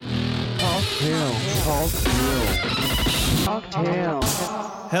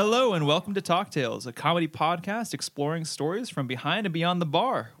Hello and welcome to Talk Tales, a comedy podcast exploring stories from behind and beyond the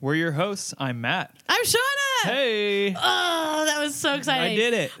bar. We're your hosts. I'm Matt. I'm Shauna. Hey. Oh, that was so exciting. I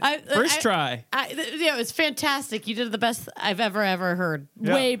did it. First try. Yeah, it was fantastic. You did the best I've ever heard.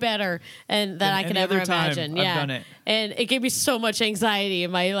 Yeah. Way better than I could ever imagine. I've done it. And it gave me so much anxiety,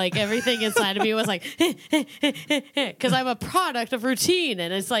 and my everything inside of me was like, because I'm a product of routine,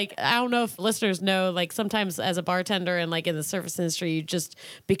 and it's like I don't know if listeners know, sometimes as a bartender and in the service industry, you just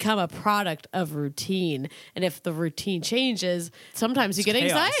become a product of routine, and if the routine changes, sometimes you get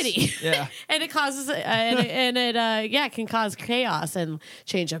anxiety. Yeah, and it causes it can cause chaos and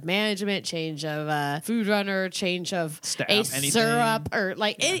change of management, change of food runner, change of staff, syrup, or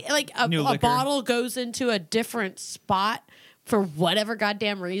a bottle goes into a different spot for whatever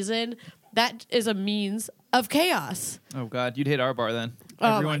goddamn reason. That is a means of chaos. Oh God, you'd hate our bar then.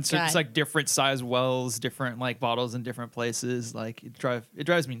 Everyone's it's different size wells, different bottles in different places. It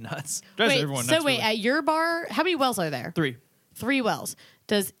drives me nuts. Everyone nuts. So at your bar, how many wells are there? 3. 3 wells.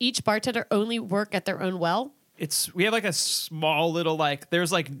 Does each bartender only work at their own well? We have a small little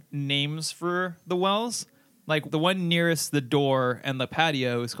there's names for the wells. The one nearest the door and the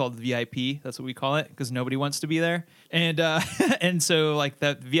patio is called VIP. That's what we call it because nobody wants to be there. And and so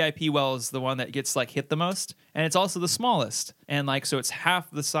that VIP well is the one that gets hit the most, and it's also the smallest. And so it's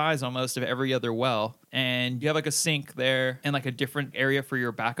half the size almost of every other well. And you have a sink there and a different area for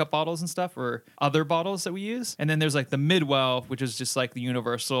your backup bottles and stuff or other bottles that we use. And then there's the mid well, which is just the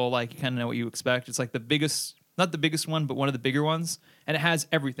universal, you kind of know what you expect. It's the biggest. Not the biggest one, but one of the bigger ones. And it has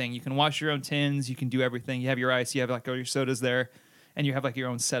everything. You can wash your own tins. You can do everything. You have your ice. You have all your sodas there. And you have your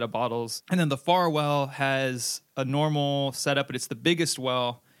own set of bottles. And then the far well has a normal setup, but it's the biggest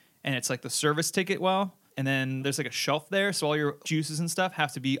well. And it's the service ticket well. And then there's a shelf there. So all your juices and stuff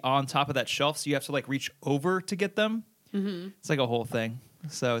have to be on top of that shelf. So you have to reach over to get them. Mm-hmm. It's a whole thing.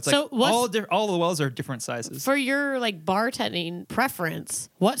 So it's all the wells are different sizes. For your bartending preference,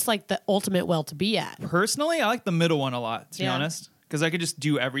 what's the ultimate well to be at? Personally, I like the middle one a lot, to be honest. Because I could just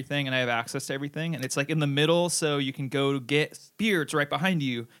do everything and I have access to everything. And it's in the middle, so you can go get spirits right behind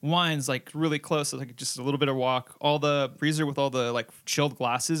you. Wine's really close, so just a little bit of walk. All the freezer with all the chilled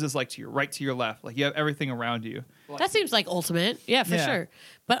glasses is right to your left. You have everything around you. That seems ultimate. Yeah, for sure.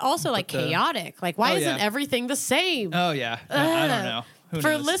 But also chaotic. Why isn't everything the same? Oh, yeah. I don't know.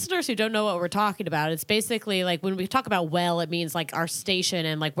 For listeners who don't know what we're talking about, it's basically when we talk about well, it means our station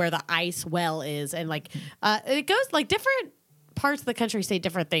and where the ice well is. And it goes different parts of the country say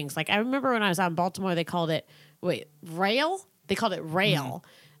different things. I remember when I was out in Baltimore, they called it, rail? They called it rail.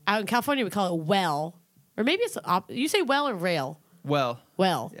 Mm-hmm. Out in California, we call it well. Or maybe it's, you say well or rail? Well.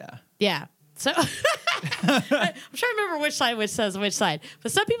 Yeah. Yeah. So I'm trying to remember which side says which side.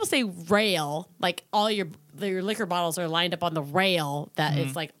 But some people say rail, all your liquor bottles are lined up on the rail that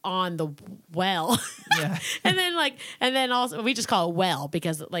is on the well. Yeah. and then also we just call it well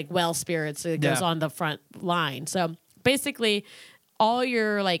because well spirits, it goes on the front line. So basically all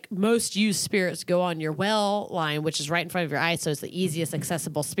your most used spirits go on your well line, which is right in front of your eyes, so it's the easiest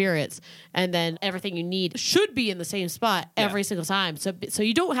accessible spirits. And then everything you need should be in the same spot every single time. So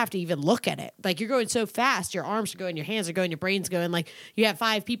you don't have to even look at it. You're going so fast, your arms are going, your hands are going, your brain's going. You have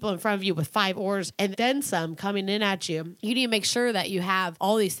 5 people in front of you with 5 oars and then some coming in at you. You need to make sure that you have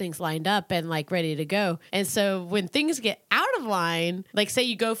all these things lined up and ready to go. And so when things get out of line, say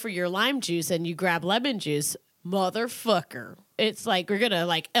you go for your lime juice and you grab lemon juice, motherfucker. It's we're gonna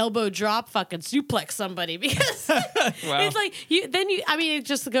elbow drop fucking suplex somebody because wow. It's it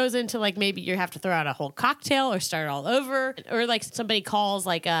just goes into maybe you have to throw out a whole cocktail or start all over, or somebody calls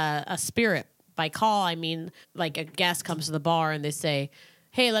a spirit. By call, I mean a guest comes to the bar and they say,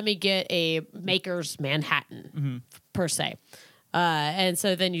 hey, let me get a Maker's Manhattan, per se. And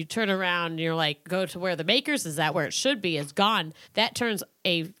so then you turn around and you're go to where the Maker's is at, where it should be, is gone. That turns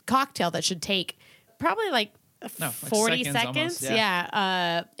a cocktail that should take probably 40 seconds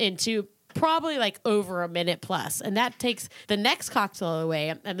into probably over a minute plus. And that takes the next cocktail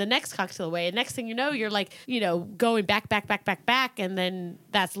away and the next cocktail away. And next thing you know, you're going back. And then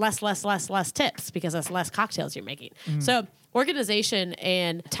that's less tips because that's less cocktails you're making. Mm-hmm. So organization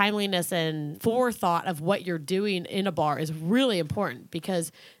and timeliness and forethought of what you're doing in a bar is really important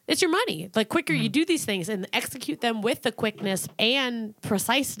because it's your money. The quicker you do these things and execute them with the quickness and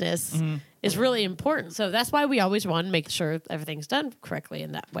preciseness is really important. So that's why we always want to make sure everything's done correctly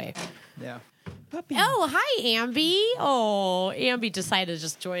in that way. Yeah. Puppy. Oh, hi, Ambi. Oh, Ambi decided to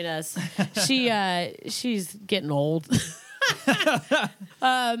just join us. She's getting old.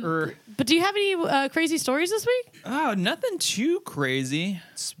 But do you have any crazy stories this week? Oh, nothing too crazy.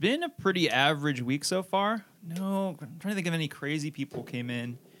 It's been a pretty average week so far. No, I'm trying to think of any crazy people came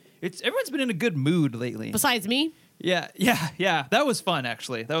in. Everyone's been in a good mood lately. Besides me? Yeah. That was fun,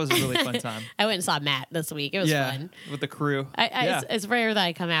 actually. That was a really fun time. I went and saw Matt this week. It was fun. With the crew. It's rare that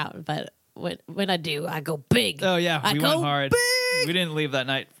I come out, but when I do, I go big. Oh, yeah. We went hard. Big. We didn't leave that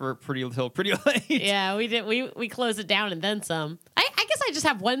night for pretty late. Yeah, we did. We closed it down and then some. I guess I just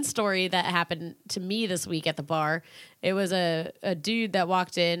have one story that happened to me this week at the bar. It was a dude that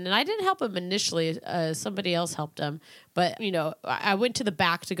walked in, and I didn't help him initially. Somebody else helped him. But, I went to the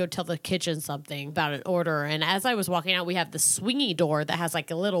back to go tell the kitchen something about an order. And as I was walking out, we have the swingy door that has like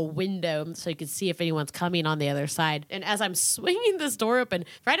a little window so you can see if anyone's coming on the other side. And as I'm swinging this door open,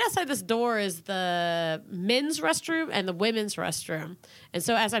 right outside this door is the men's restroom and the women's restroom. And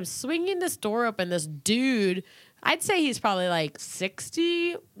so as I'm swinging this door open, this dude, I'd say he's probably like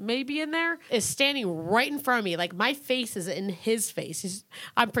 60, maybe in there, is standing right in front of me. Like my face is in his face.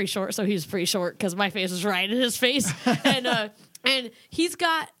 I'm pretty short, so he's pretty short because my face is right in his face. And he's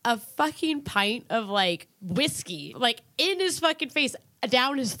got a fucking pint of like whiskey, like in his fucking face,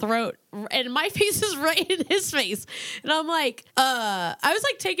 down his throat, and my face is right in his face. And I'm like, I was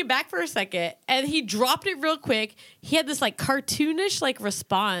like taken back for a second, and he dropped it real quick. He had this like cartoonish like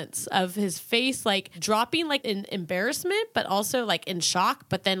response of his face like dropping like in embarrassment, but also like in shock,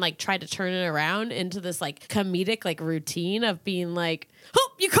 but then like tried to turn it around into this like comedic like routine of being like,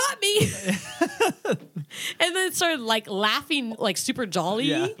 oh, you caught me. And then started like laughing like super jolly.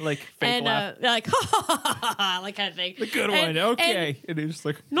 Yeah, like fake and laugh. Like ha ha ha ha, like kind of thing. The good one, okay. And it's just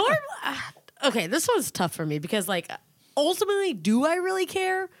like normal. Okay, this one's tough for me because like ultimately, do I really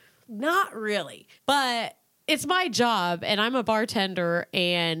care? Not really. But it's my job and I'm a bartender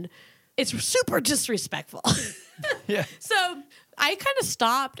and it's super disrespectful. Yeah. So I kind of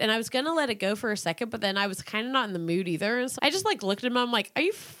stopped and I was going to let it go for a second, but then I was kind of not in the mood either. And so I just like looked at him. I'm like, are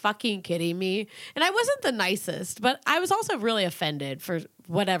you fucking kidding me? And I wasn't the nicest, but I was also really offended for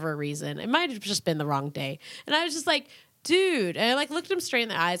whatever reason. It might have just been the wrong day. And I was just like, dude, and I like looked him straight in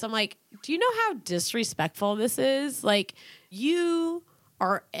the eyes. I'm like, do you know how disrespectful this is? Like, you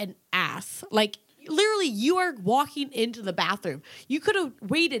are an ass. Like, literally, you are walking into the bathroom. You could have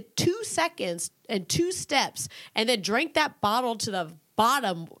waited 2 seconds and 2 steps and then drank that bottle to the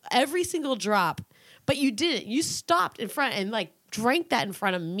bottom, every single drop. But you didn't. You stopped in front and like drank that in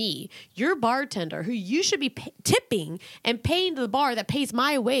front of me, your bartender, who you should be tipping and paying to the bar that pays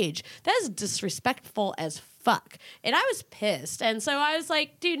my wage. That is disrespectful as fuck. And I was pissed. And so I was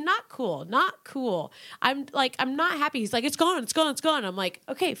like, dude, not cool. Not cool. I'm not happy. He's like, it's gone. I'm like,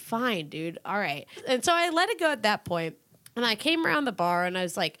 okay, fine, dude. All right. And so I let it go at that point. And I came around the bar and I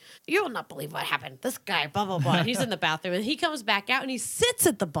was like, you will not believe what happened. This guy, blah, blah, blah. And he's in the bathroom and he comes back out and he sits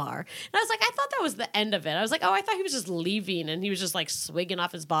at the bar. And I was like, I thought that was the end of it. I was like, oh, I thought he was just leaving and he was just like swigging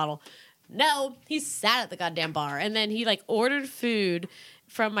off his bottle. No, he sat at the goddamn bar. And then he like ordered food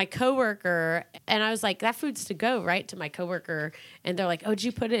from my coworker. And I was like, that food's to go, right? To my coworker. And they're like, oh, did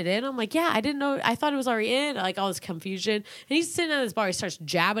you put it in? I'm like, yeah, I didn't know. I thought it was already in. Like all this confusion. And he's sitting at this bar. He starts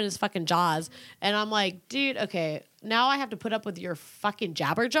jabbing his fucking jaws. And I'm like, dude, okay, now I have to put up with your fucking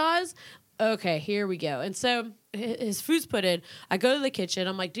jabber jaws. Okay, here we go. And so his food's put in. I go to the kitchen.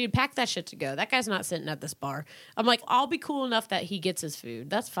 I'm like, dude, pack that shit to go. That guy's not sitting at this bar. I'm like, I'll be cool enough that he gets his food.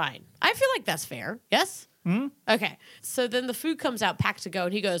 That's fine. I feel like that's fair. Yes? Mm-hmm. Okay. So then the food comes out packed to go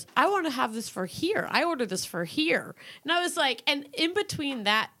and he goes, I want to have this for here. I ordered this for here. And I was like, and in between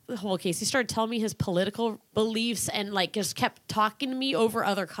that whole case, he started telling me his political beliefs and like just kept talking to me over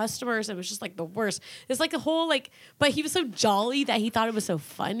other customers. It was just like the worst. It's like a whole like, but he was so jolly that he thought it was so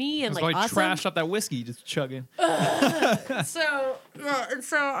funny and like awesome. Trash up that whiskey, just chugging. So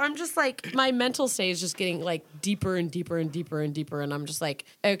I'm just like, my mental state is just getting like deeper and deeper and deeper and deeper. And I'm just like,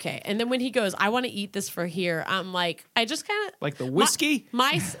 okay. And then when he goes, I want to eat this for here. I'm like, I just kind of like the whiskey.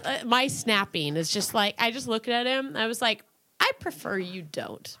 My snapping is just like, I just looked at him. I was like, I prefer you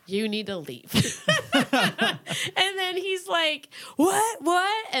don't. You need to leave. And then he's like,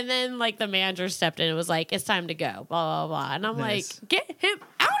 what? And then like the manager stepped in and was like, it's time to go, blah, blah, blah. And I'm Nice. like, get him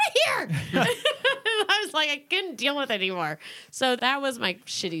out of here. I was like, I couldn't deal with it anymore. So that was my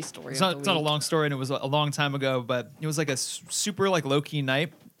shitty story. It's not a long story, and it was a long time ago, but it was like a super like low key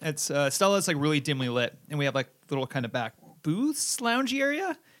night. It's Stella's like really dimly lit, and we have like little kind of back booths, loungy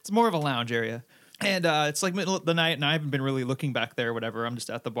area. It's more of a lounge area. And it's like middle of the night, and I haven't been really looking back there or whatever. I'm just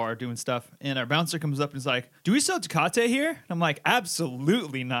at the bar doing stuff. And our bouncer comes up and is like, do we sell Tecate here? And I'm like,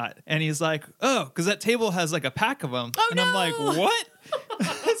 absolutely not. And he's like, oh, because that table has like a pack of them. Oh, and no. I'm like, what?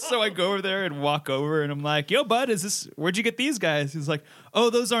 So I go over there and walk over, and I'm like, "Yo, bud, where'd you get these guys?" He's like, "Oh,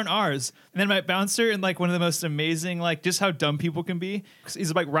 those aren't ours." And then my bouncer, and like one of the most amazing, like just how dumb people can be,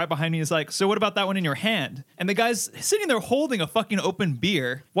 he's like right behind me. He's like, "So what about that one in your hand?" And the guy's sitting there holding a fucking open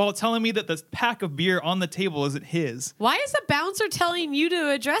beer while telling me that the pack of beer on the table isn't his. Why is the bouncer telling you to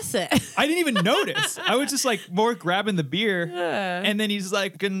address it? I didn't even notice. I was just like more grabbing the beer, and then he's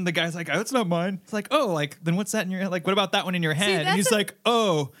like, and the guy's like, "Oh, it's not mine." It's like, "Oh, like then what's that in your hand? Like, what about that one in your hand?" And he's like,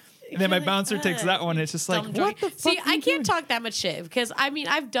 "Oh." And then my You're like, bouncer takes that one. And it's just like, Dumb what drunk. the fuck? See, are I you can't doing? talk that much shit because I mean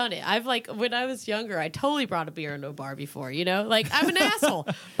I've done it. I've like when I was younger, I totally brought a beer into a bar before. You know, like I'm an asshole,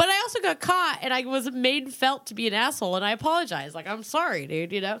 but I also got caught and I was felt to be an asshole, and I apologize. Like I'm sorry,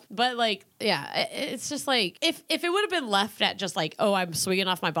 dude. You know, but like yeah, it's just like if it would have been left at just like oh I'm swinging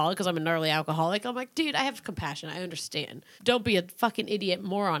off my bottle because I'm a gnarly alcoholic, I'm like dude, I have compassion. I understand. Don't be a fucking idiot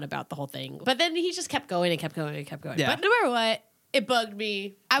moron about the whole thing. But then he just kept going and kept going and kept going. Yeah. But no matter what. It bugged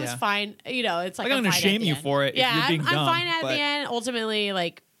me. I was Yeah. fine. You know, it's like I'm not gonna fine at shame the you end. for it if Yeah, you're being I'm dumb, fine at but- the end. Ultimately,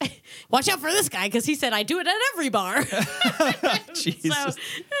 like, watch out for this guy because he said I do it at every bar. Jesus. So,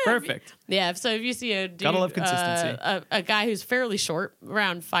 Perfect. yeah. So if you see a dude, Gotta love consistency. a guy who's fairly short,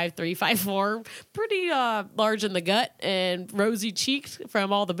 around 5'3", 5'4", pretty large in the gut and rosy cheeked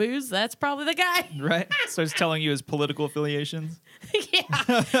from all the booze, that's probably the guy. Right? So he's telling you his political affiliations.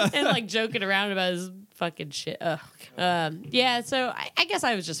 Yeah, and like joking around about his fucking shit. Ugh. Yeah. So I guess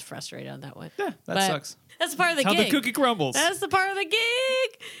I was just frustrated on that one. Yeah, that But sucks. That's part of the How gig. the cookie crumbles. That's the part of the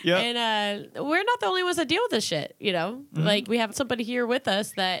gig. Yeah. And we're not the only ones that deal with this shit, you know? Like, we have somebody here with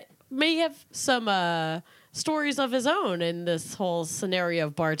us that may have some stories of his own in this whole scenario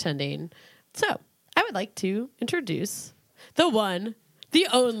of bartending. So, I would like to introduce the one, the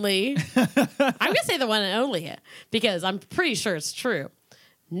only, I'm going to say the one and only because I'm pretty sure it's true,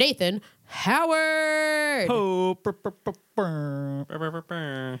 Nathan Howard. Oh,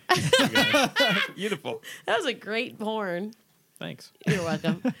 beautiful. That was a great horn. Thanks. You're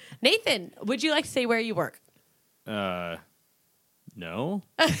welcome. Nathan, would you like to say where you work? No.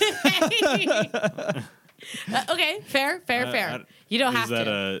 Okay, fair. You don't have Is that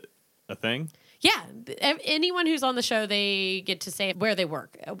to. a thing? Yeah, anyone who's on the show, they get to say where they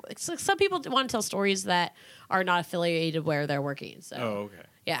work. So some people want to tell stories that are not affiliated where they're working. So Oh, okay.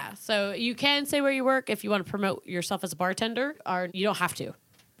 yeah, so you can say where you work if you want to promote yourself as a bartender, or you don't have to.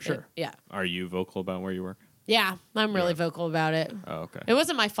 Sure. Yeah, Are you vocal about where you work? yeah, I'm really Yeah. vocal about it. Oh, okay. It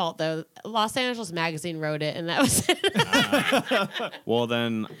wasn't my fault though. Los Angeles Magazine wrote it, and that was it. Well,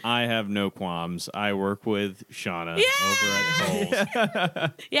 then I have no qualms. I work with Shauna over at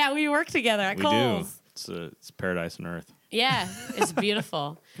Kohl's. Yeah, we work together at We Kohl's. do. It's paradise on earth. Yeah, it's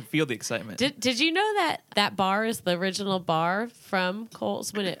beautiful. I can feel the excitement. Did you know that bar is the original bar from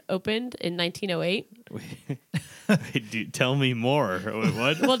Kohl's when it opened in 1908? Tell me more. Wait,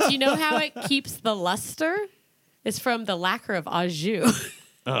 what? Well, do you know how it keeps the luster? It's from the lacquer of Anjou.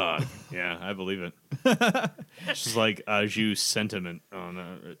 Yeah, I believe it. It's just like Anjou sentiment on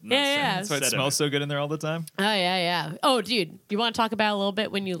Yeah. That's why it smells so good in there all the time. Oh, yeah. Oh, dude, you want to talk about it a little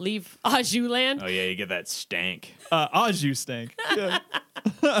bit when you leave Anjou land? Oh yeah, you get that stank. Anjou stank. Yeah.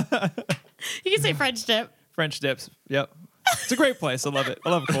 You can say French dip. French dips. Yep. It's a great place. I love it. I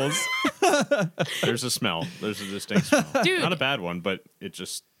love Kohl's. There's a smell. There's a distinct smell. Dude. Not a bad one, but it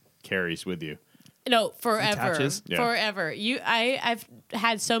just carries with you. No, forever. Attaches? Yeah. Forever. I've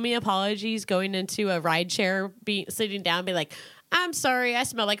had so many apologies going into a ride chair, sitting down, be like, I'm sorry, I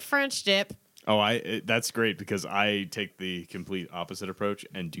smell like French dip. Oh, that's great because I take the complete opposite approach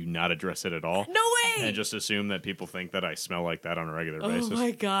and do not address it at all. No way. And just assume that people think that I smell like that on a regular Oh basis.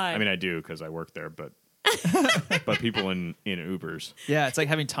 my God. I mean, I do because I work there, but but people in Ubers. Yeah, it's like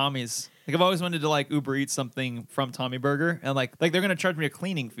having Tommy's. Like I've always wanted to like Uber Eat something from Tommy Burger, and like they're gonna charge me a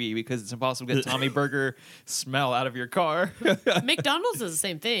cleaning fee because it's impossible to get Tommy Burger smell out of your car. McDonald's is the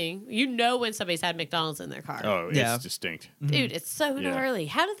same thing. You know when somebody's had McDonald's in their car. Oh, it's Yeah. distinct. Dude, it's so Yeah. gnarly.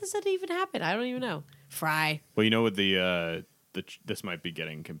 How did this even happen? I don't even know. Fry. Well, you know, with this might be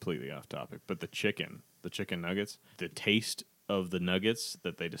getting completely off topic, but the chicken nuggets, the taste of the nuggets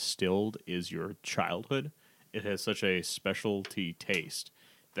that they distilled is your childhood. It has such a specialty taste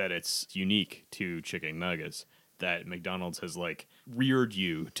that it's unique to chicken nuggets that McDonald's has like reared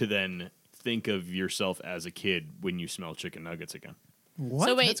you to then think of yourself as a kid when you smell chicken nuggets again. What?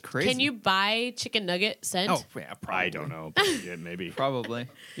 So wait, That's crazy. can you buy chicken nugget scent? Oh yeah, probably. I don't know, but yeah, maybe. Probably.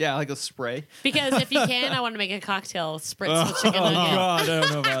 Yeah, like a spray. Because if you can, I want to make a cocktail spritz with chicken Oh nugget. God, I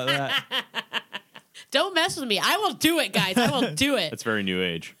don't know about that. Don't mess with me. I will do it, guys. I will do it. That's very new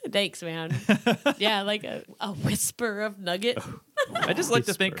age. Thanks, man. Yeah, like a whisper of nugget. I just like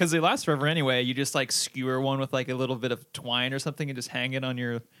to think Whisper. because they last forever anyway. You just like skewer one with like a little bit of twine or something and just hang it on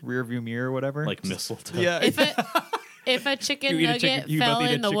your rear view mirror or whatever. Like mistletoe. yeah. If a chicken You eat a nugget chicken- you fell both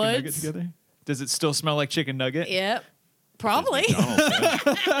eat a in the chicken nugget woods, together? Does it still smell like chicken nugget? yep, probably.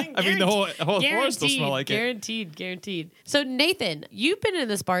 I mean, the whole floor still smell like it. Guaranteed. So Nathan, you've been in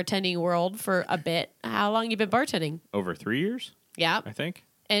this bartending world for a bit. How long you been bartending? Over 3 years, Yeah, I think.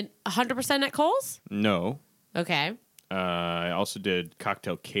 and 100% at Kohl's. No. Okay. I also did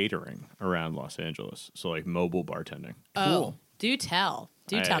cocktail catering around Los Angeles. So like mobile bartending. Oh, do tell,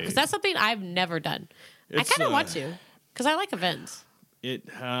 because that's something I've never done. I It's, kind of want to, because I like events.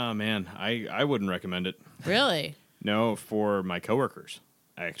 Man, I wouldn't recommend it. Really? No, for my coworkers,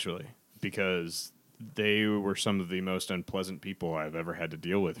 actually, because they were some of the most unpleasant people I've ever had to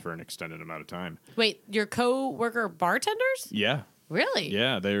deal with for an extended amount of time. Wait, your co-worker bartenders? Yeah. Really?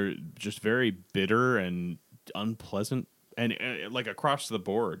 Yeah, they're just very bitter and unpleasant and like across the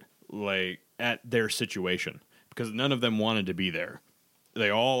board, like at their situation, because none of them wanted to be there. They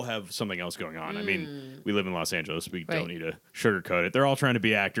all have something else going on. I mean, we live in Los Angeles. We Right. don't need to sugarcoat it. They're all trying to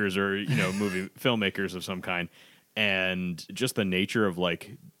be actors or, movie filmmakers of some kind. And just the nature of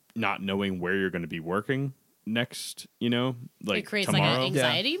like not knowing where you're going to be working next, like It creates tomorrow. like an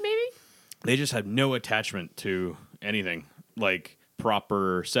anxiety, maybe? They just have no attachment to anything like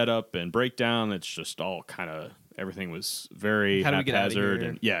proper setup and breakdown. It's just all kind of everything was very How do we get out of haphazard here?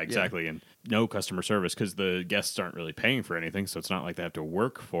 and exactly, and no customer service because the guests aren't really paying for anything, so it's not like they have to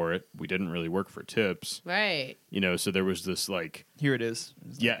work for it. We didn't really work for tips, Right. so there was this like Here it is.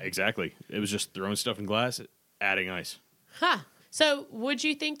 exactly. It was just throwing stuff in glass, adding ice. Huh. So would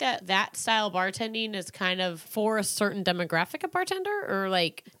you think that style bartending is kind of for a certain demographic of bartender? Or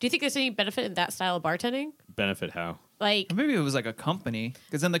like, do you think there's any benefit in that style of bartending? Benefit how? Like, Or maybe it was like a company,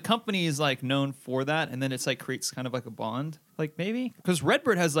 because then the company is like known for that, and then it's like creates kind of like a bond. Like maybe because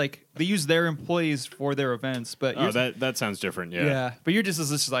Redbird has like they use their employees for their events, but Oh, yours- that sounds different. yeah, but you're just is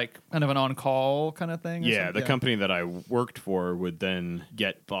this like kind of an on call kind of thing. Or Yeah, something? the company that I worked for would then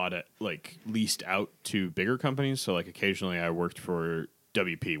get bought at like leased out to bigger companies. So like occasionally I worked for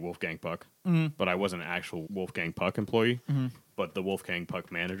WP Wolfgang Puck, but I wasn't an actual Wolfgang Puck employee. But the Wolfgang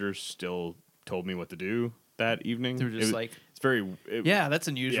Puck managers still told me what to do that evening. They were just like- it's very Yeah, that's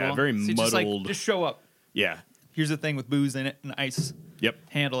unusual. Yeah, very So just, like, muddled. just show up. yeah. Here's the thing with booze in it and ice. Yep.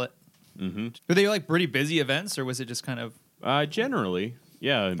 Handle it. Were they like pretty busy events, or was it just kind of? Generally,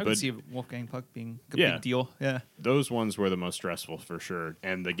 yeah, I but could see Wolfgang Puck being a Yeah. big deal. Yeah. those ones were the most stressful for sure.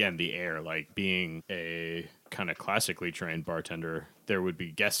 And again, the air, like being a kind of classically trained bartender, there would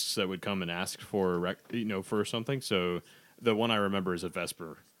be guests that would come and ask for for something. So the one I remember is a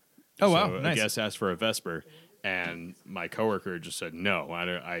Vesper. Oh, wow, So nice. A guest asked for a Vesper, and my coworker just said no.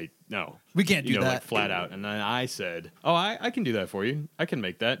 I no. We can't do like that. flat out. And then I said, oh, I can do that for you. I can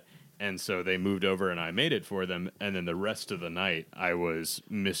make that. And so they moved over and I made it for them. And then the rest of the night, I was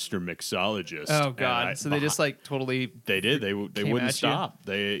Mr. Mixologist. Oh And God! So they just like totally. they did. They came wouldn't at you? stop.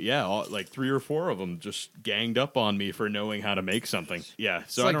 Like 3 or 4 of them just ganged up on me for knowing how to make something. Yeah.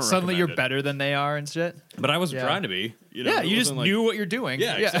 It's So I like don't suddenly you're recommend it. better than they are and shit. But I wasn't Yeah. trying to be. Yeah, It you just wasn't like- knew what you're doing.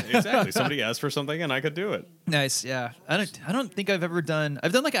 Yeah, exactly. Somebody asked for something and I could do it. Nice. Yeah. I don't think I've ever done.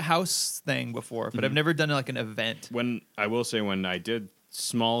 I've done like a house thing before, but I've never done like an event. When I did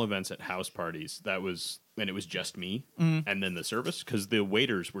small events at house parties, that was when it was just me and then the service, because the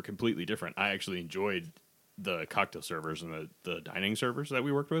waiters were completely different. I actually enjoyed the cocktail servers and the dining servers that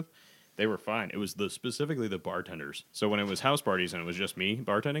we worked with. They were fine. It was specifically the bartenders. So when it was house parties and it was just me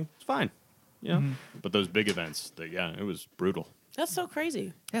bartending, it's fine. Yeah. But those big events, it was brutal. that's so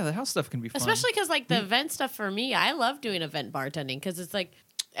crazy. Yeah, the house stuff can be fun. Especially because like the event stuff for me, I love doing event bartending because it's like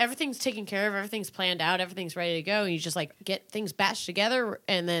everything's taken care of, everything's planned out, everything's ready to go, and you just like get things batched together,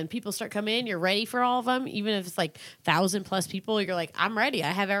 and then people start coming in. You're ready for all of them, even if it's like 1,000+ people. You're like, I'm ready.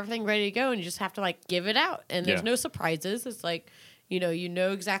 I have everything ready to go, and you just have to like give it out, and there's Yeah. no surprises. It's like. You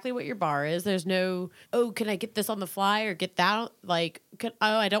know exactly what your bar is. There's no, oh, can I get this on the fly or get that? Like,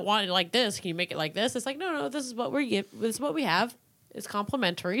 I don't want it like this. Can you make it like this? It's like, no, this is what This is what we have. It's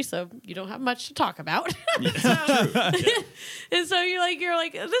complimentary, so you don't have much to talk about. And so you're like,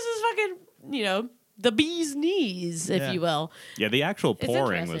 this is fucking, the bee's knees, if Yeah. you will. Yeah, the actual It's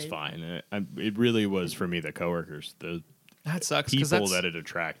pouring was interesting. fine. It really was for me, the coworkers, the that sucks because people that's that it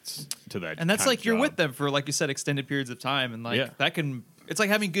attracts to that. and that's kind like of you're job. with them for like you said extended periods of time, and like Yeah. that can. It's like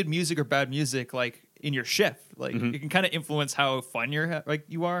having good music or bad music, like in your shift. Like it can kind of influence how fun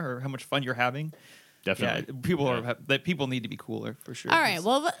you are or how much fun you're having. Definitely. people Yeah. that people need to be cooler for sure. All right,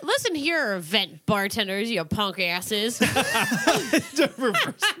 well, listen here, event bartenders, you punk asses.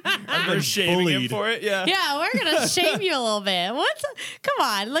 We're shaming him bullied. for it. Yeah. Yeah, we're gonna shame you a little bit. Come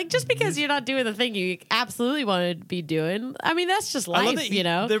on, like just because you're not doing the thing you absolutely want to be doing. I mean, that's just I love life, that you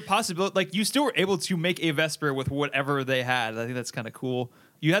know. There possibility, like you still were able to make a Vesper with whatever they had. I think that's kind of cool.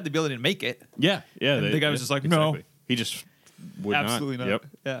 You had the ability to make it. Yeah. And the guy was just like, no. He just would Absolutely not. Yep.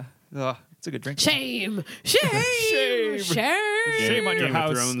 Yeah. Oh, it's a good drink. Shame, shame, Shame. shame. on your Game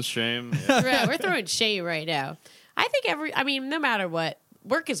house. of Thrones shame. Yeah. Right, we're throwing shade right now. I think no matter what,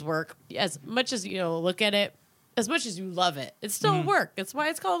 work is work. As much as look at it, as much as you love it, it's still work. That's why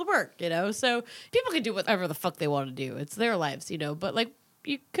it's called work, So people can do whatever the fuck they want to do. It's their lives, But like,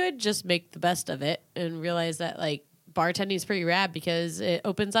 you could just make the best of it and realize that like bartending is pretty rad because it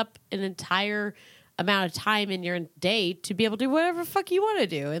opens up an entire amount of time in your day to be able to do whatever the fuck you want to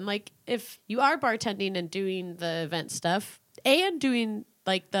do. And like, if you are bartending and doing the event stuff and doing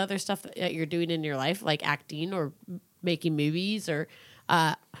like the other stuff that you're doing in your life, like acting or making movies or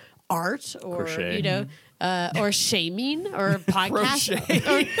art or Crochet. Or shaming or podcast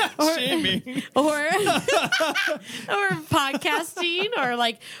Shaming. or podcasting or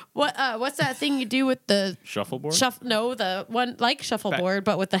like what's that thing you do with the Shuffleboard. the one like shuffleboard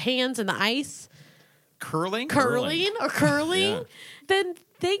but with the hands and the ice Curling. curling, Yeah. then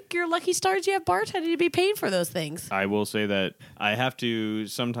thank your lucky stars you have bartending to be paid for those things. I will say that I have to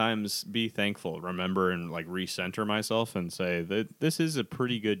sometimes be thankful, remember, and like recenter myself and say that this is a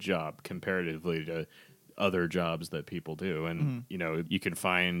pretty good job comparatively to other jobs that people do. And, you can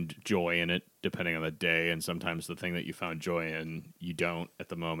find joy in it depending on the day. And sometimes the thing that you found joy in, you don't at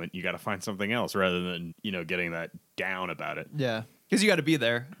the moment. You got to find something else rather than, getting that down about it. Yeah. Because you got to be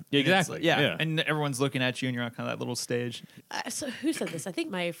there. Yeah, And it's exactly. like- yeah. Yeah. And everyone's looking at you and you're on kind of that little stage. So who said this? I think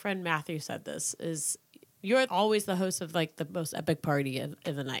my friend Matthew said this is you're always the host of like the most epic party of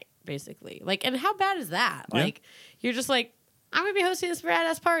the night, basically. Like, and how bad is that? Yeah. Like, you're just like, I'm gonna be hosting this rad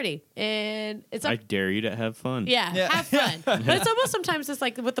ass party, and it's I up. dare you to have fun. Yeah, Yeah. have fun. But it's almost sometimes it's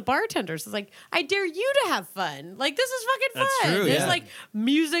like with the bartenders. It's like, I dare you to have fun. Like, this is fucking fun. That's true, There's yeah. like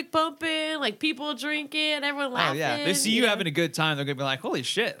music bumping, like people drinking, everyone Oh, laughing. yeah. They see you know? having a good time. They're going to be like, holy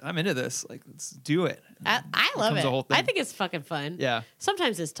shit, I'm into this. Like, let's do it. I love becomes it. a whole thing. I think it's fucking fun. Yeah.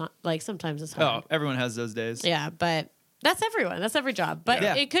 Sometimes it's sometimes it's Oh, hard. everyone has those days. Yeah, but that's everyone. That's every job. But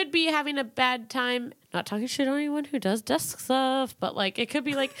Yeah. it could be having a bad time. Not talking shit on anyone who does desk stuff, but like it could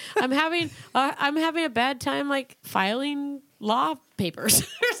be like I'm having a bad time like filing law papers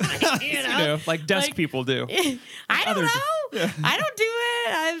or something. You know, Like desk Like- people do. I don't Others- know. I don't do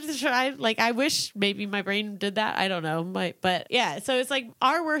it. I wish maybe my brain did that. I don't know. But yeah. So it's like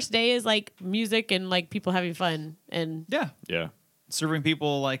our worst day is like music and like people having fun and Yeah. Yeah. Serving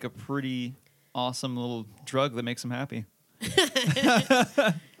people like a pretty awesome little drug that makes them happy.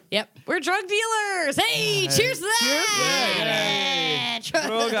 yep, we're drug dealers. Hey, cheers to that.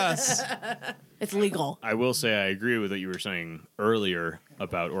 Drogas. It's legal. I will say I agree with what you were saying earlier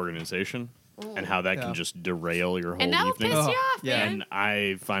about organization and how that Yeah. can just derail your whole And that will evening. piss you Oh, off, yeah. man. And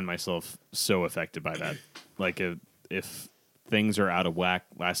I find myself so affected by that. Like if things are out of whack,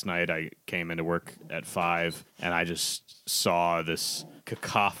 last night I came into work at 5 and I just saw this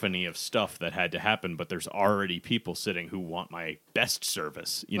cacophony of stuff that had to happen, but there's already people sitting who want my best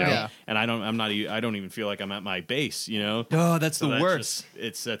service, you know. Right. Yeah. And I don't even feel like I'm at my base, you know. Oh, that's So the that worst. just-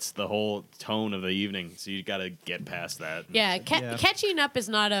 it sets the whole tone of the evening. So you got to get past that. Yeah, Yeah. catching up is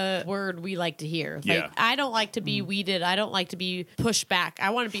not a word we like to hear. Like, Yeah. I don't like to be weeded. I don't like to be pushed back.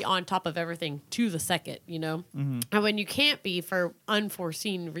 I want to be on top of everything to the second, And when you can't be for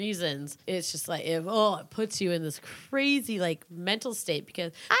unforeseen reasons, it's just like, it puts you in this crazy, like, mental state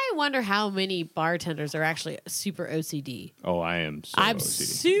because I wonder how many bartenders are actually super OCD. Oh, I am. So I'm OCD.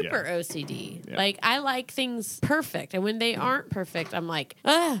 super Yeah. OCD. Yeah. Like I like things perfect, and when they aren't perfect, I'm like,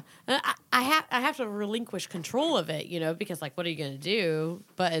 I have to relinquish control of it, because like, what are you gonna do?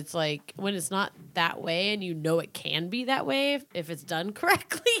 But it's like when it's not that way, and it can be that way if it's done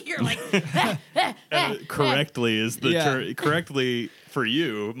correctly. You're like, Correctly is the Yeah. correctly for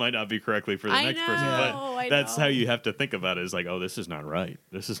you might not be correctly for the I next person, know, but I that's know. how you have to think about it. Is like, oh, this is not right.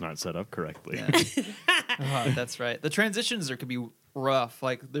 This is not set up correctly. Oh, that's right. The transitions could be rough.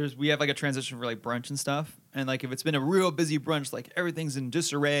 Like we have like a transition for like brunch and stuff. And like if it's been a real busy brunch, like everything's in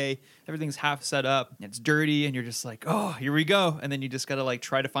disarray, everything's half set up, it's dirty, and you're just like, oh, here we go. And then you just gotta like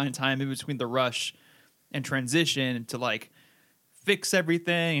try to find time in between the rush and transition to like fix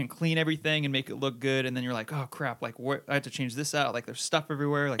everything and clean everything and make it look good, and then you're like, oh crap, like what, I have to change this out, like there's stuff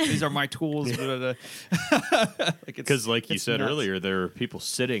everywhere, like these are my tools. Blah, blah, blah. Because like you it's said nuts. earlier, there are people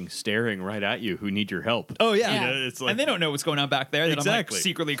staring right at you who need your help. Oh yeah, Yeah. You know, it's like, and they don't know what's going on back there. That Exactly. I'm like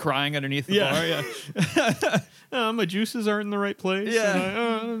secretly crying underneath the Yeah. bar. Yeah, My juices aren't in the right place.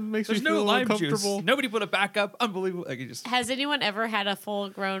 Yeah. and it makes there's me feel no lime juice. uncomfortable. Nobody put it back up. Unbelievable. Like you just Has anyone ever had a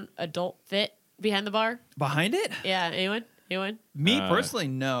full-grown adult fit behind the bar? behind it. Yeah, anyone? Anyone? Me personally,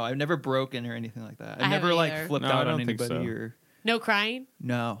 no. I've never broken or anything like that. I I've never haven't like either. flipped No, I out don't on think anybody so. or No crying?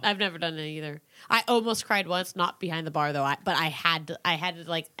 no. I've never done it either. I almost cried once, not behind the bar though. But I had to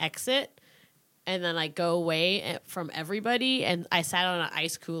like exit and then like go away from everybody. And I sat on an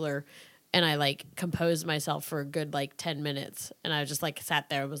ice cooler and I like composed myself for a good like 10 minutes. And I just like sat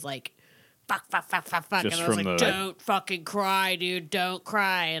there and was like, fuck. Just And I was from like, the- don't fucking cry, dude. Don't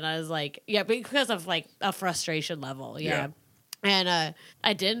cry. And I was like, yeah, because of like a frustration level. Yeah. Yeah. And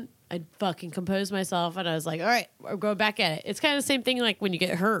I didn't. I fucking composed myself and I was like, all right, we're going back at it. It's kind of the same thing like when you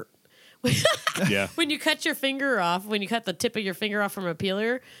get hurt. Yeah. When you cut your finger off, when you cut the tip of your finger off from a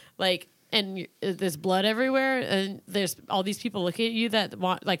peeler, like, and there's blood everywhere, and there's all these people looking at you that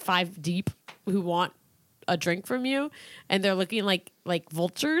want, like, 5 deep, who want a drink from you, and they're looking like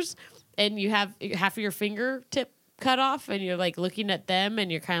vultures, and you have half of your fingertip cut off, and you're like looking at them,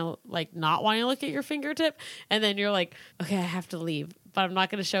 and you're kind of like not wanting to look at your fingertip, and then you're like, okay, I have to leave, but I'm not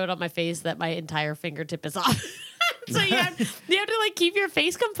going to show it on my face that my entire fingertip is off. So you have to like keep your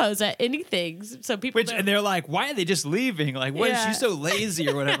face composed at anything. So people don't- And they're like, why are they just leaving? Like, what is Yeah. she so lazy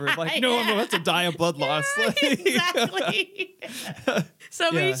or whatever? Like, no, I'm about to die of blood loss. exactly.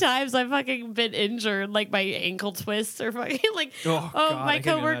 So many Yeah. times I've fucking been injured, like my ankle twists or fucking like. Oh, God, I my can't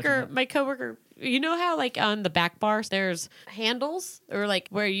even imagine coworker, that. my coworker. You know how like on the back bars there's handles or like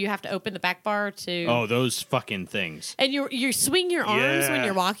where you have to open the back bar to. Oh, those fucking things. And you swing your arms when Yeah.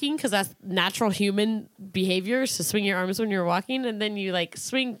 you're walking because that's natural human behavior. So swing your arms when you're walking, and then you like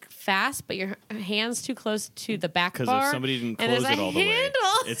swing fast, but your hands too close to the back bar. Because if somebody didn't and close there's it a all the way, handle.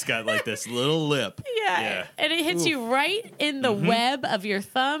 it's got like this little lip. Yeah. And it hits you right in the web of your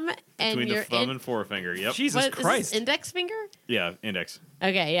thumb and Between your the thumb and forefinger. Yep. Jesus what, is this Christ. index finger? Yeah, index.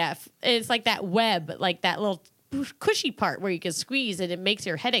 Okay, yeah. It's like that web, like that little cushy part where you can squeeze and it makes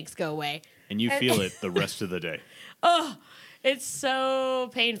your headaches go away. And you feel it the rest of the day. It's so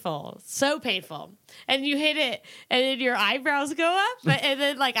painful. So painful. And you hit it and then your eyebrows go up. And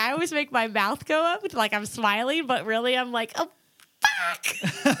then like I always make my mouth go up like I'm smiling, but really I'm like, oh fuck.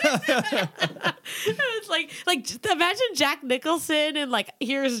 It's like just imagine Jack Nicholson and like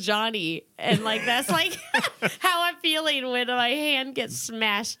here's Johnny and like that's like how I'm feeling when my hand gets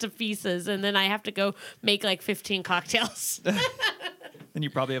smashed to pieces and then I have to go make like 15 cocktails. Then you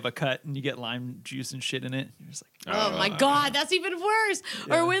probably have a cut and you get lime juice and shit in it. You're just like, Oh my god, that's even worse.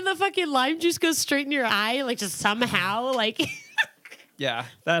 Yeah. Or when the fucking lime juice goes straight in your eye, like just somehow, like yeah,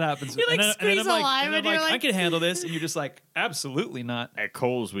 that happens. You, like, and then squeeze I'm a like, lime and and I'm you're like, I like- can handle this. And you're just like, absolutely not. At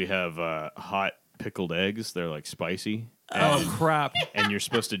Kohl's, we have hot pickled eggs. They're like spicy. Oh, crap. And you're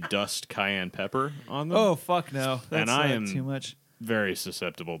supposed to dust cayenne pepper on them. Oh, fuck no. That's And I am- too much. Very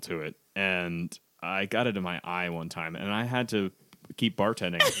susceptible to it. And I got it in my eye one time, and I had to keep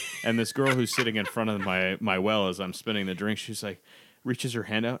bartending. And this girl who's sitting in front of my well as I'm spinning the drink, she's like, reaches her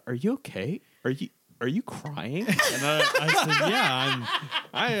hand out. Are you okay? Are you crying? And I said, yeah,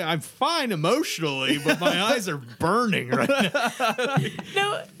 I'm fine emotionally, but my eyes are burning right now.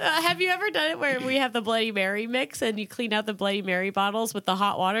 no. Have you ever done it where we have the Bloody Mary mix and you clean out the Bloody Mary bottles with the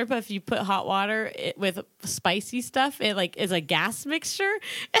hot water, but if you put hot water with spicy stuff, it like is a gas mixture.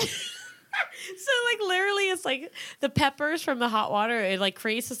 So like literally it's like the peppers from the hot water, it like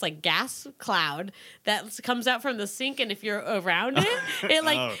creates this like gas cloud that comes out from the sink, and if you're around it,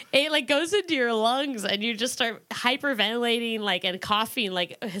 it like goes into your lungs and you just start hyperventilating like and coughing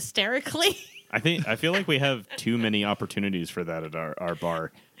like hysterically. I feel like we have too many opportunities for that at our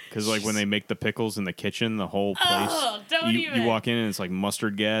bar. Because like when they make the pickles in the kitchen, the whole place, don't you even. walk in and it's like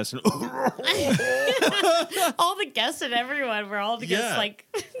mustard gas. And All the guests and everyone were all just Yeah. like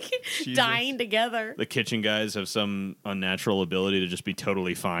dying together. the kitchen guys have some unnatural ability to just be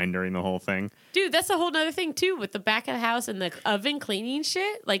totally fine during the whole thing. Dude, that's a whole nother thing too with the back of the house and the oven cleaning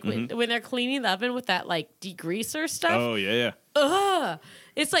shit. Like when they're cleaning the oven with that like degreaser stuff. Oh yeah, yeah. Ugh.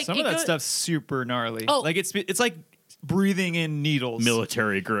 It's like Some it of that goes- stuff's super gnarly. Oh. Like it's like breathing in needles.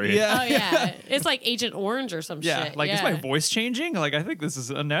 Military grade. Yeah. Oh yeah, it's like Agent Orange or some Yeah. shit. Like, yeah. is my voice changing? Like, I think this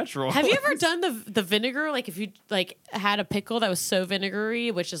is unnatural. Have you ever done the vinegar? Like if you like had a pickle that was so vinegary,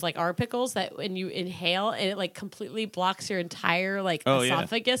 which is like our pickles, that when you inhale and it like completely blocks your entire like Oh, yeah.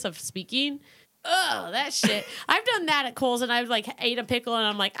 esophagus of speaking. oh, that shit. I've done that at Kohl's, and I've like ate a pickle, and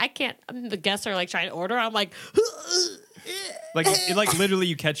I'm like, I can't. The guests are like trying to order. I'm like, Like literally,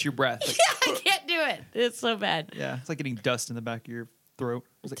 you catch your breath. Like, I can't do it. It's so bad. yeah, it's like getting dust in the back of your throat.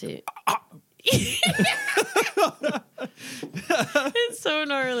 It's like, Dude. It's so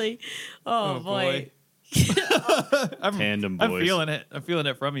gnarly. Oh, boy. Tandem boys. I'm feeling it. I'm feeling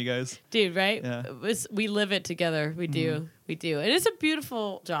it from you guys. Dude, right? Yeah. We live it together. We do. We do. And it's a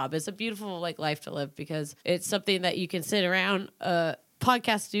beautiful job. It's a beautiful like life to live because it's something that you can sit around a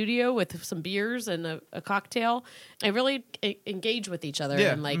podcast studio with some beers and a cocktail and really engage with each other.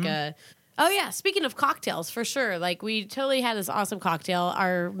 Yeah. And like oh yeah, speaking of cocktails, for sure. Like we totally had this awesome cocktail.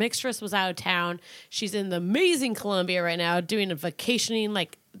 Our mixtress was out of town. She's in the amazing Colombia right now doing a vacationing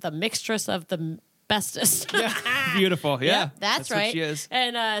like the mixtress of the bestest. Yeah, beautiful. Yeah, that's right. What she is.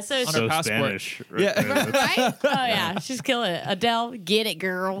 And so On she, So passport. Spanish. Yeah. right? Oh yeah, she's killing it. Adele, get it,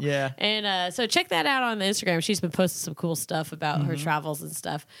 girl. Yeah. And so check that out on the Instagram. She's been posting some cool stuff about her travels and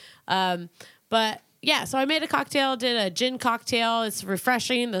stuff. But yeah, so I made a cocktail, did a gin cocktail. It's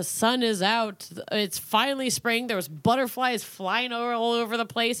refreshing. The sun is out. It's finally spring. There was butterflies flying all over the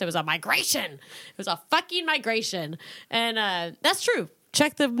place. It was a migration. It was a fucking migration. And that's true.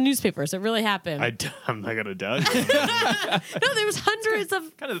 Check the newspapers. It really happened. I'm not gonna doubt you. No, there was hundreds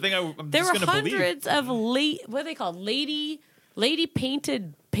of Kind of the thing I'm there just were going to believe. hundreds of what are they called? Lady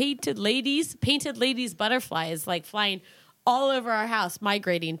painted ladies butterflies like flying all over our house,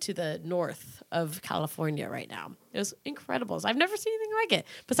 migrating to the north of California right now. It was incredible. I've never seen anything like it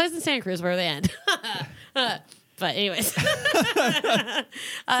besides in Santa Cruz where they end. But anyways,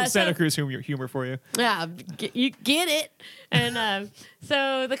 Santa Cruz humor for you. yeah, you get it. And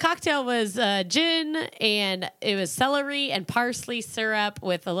so the cocktail was gin, and it was celery and parsley syrup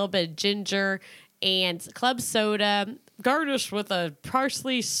with a little bit of ginger and club soda, garnished with a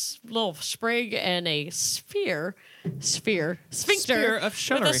parsley little sprig and a sphincter Sphere of with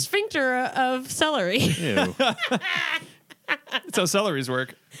celery. a sphincter of celery. Ew. That's how celeries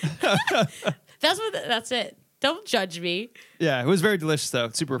work. That's it. Don't judge me. Yeah, it was very delicious though.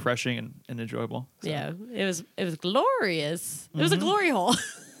 Super refreshing and enjoyable. So. Yeah, it was glorious. It was a glory hole.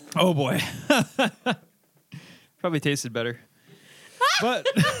 Oh boy. Probably tasted better. But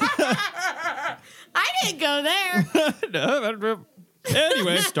I didn't go there. no,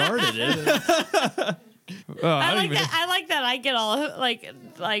 anyway, Started it. I like that. I get all like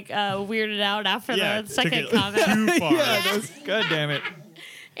weirded out after Yeah, the second took it comment. too far. yeah, God damn it.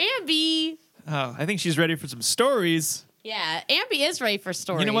 Ambi. Oh, I think she's ready for some stories. Yeah, Ambi is ready for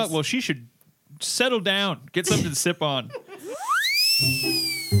stories. You know what? Well, she should settle down, get something to sip on.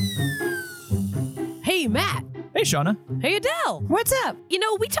 Hey, Matt. Hey, Shauna. Hey, Adele. What's up? You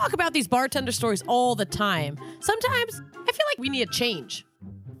know, we talk about these bartender stories all the time. Sometimes I feel like we need a change.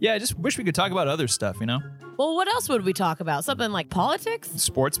 Yeah, I just wish we could talk about other stuff, you know? Well, what else would we talk about? Something like politics?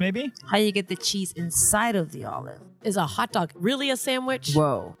 Sports, maybe? How you get the cheese inside of the olive? Is a hot dog really a sandwich?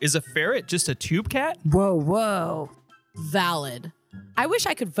 Whoa. Is a ferret just a tube cat? Whoa, whoa. Valid. I wish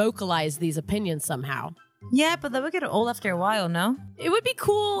I could vocalize these opinions somehow. Yeah, but that would get old after a while, no? It would be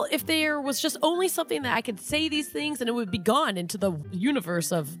cool if there was just only something that I could say these things and it would be gone into the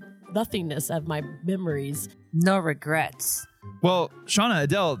universe of nothingness of my memories. No regrets. Well, Shauna,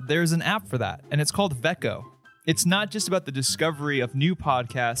 Adele, there's an app for that, and it's called Vecco. It's not just about the discovery of new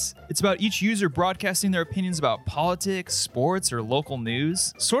podcasts. It's about each user broadcasting their opinions about politics, sports, or local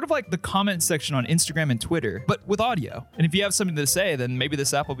news. Sort of like the comment section on Instagram and Twitter, but with audio. And if you have something to say, then maybe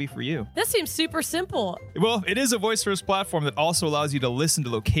this app will be for you. This seems super simple. Well, it is a voice-first platform that also allows you to listen to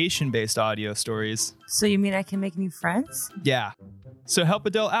location-based audio stories. So you mean I can make new friends? Yeah. So help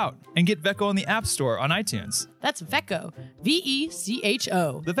Adele out and get Vecco on the App Store on iTunes. That's Vecco.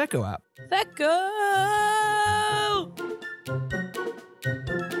 Vecho. The Vecco app. Vecco!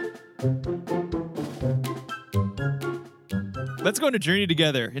 Let's go on a journey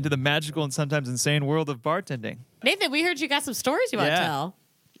together into the magical and sometimes insane world of bartending. Nathan, we heard you got some stories you want to Yeah. tell.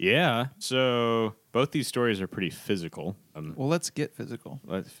 Yeah. So both these stories are pretty physical. Well, let's get physical.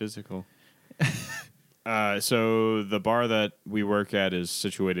 Physical. So the bar that we work at is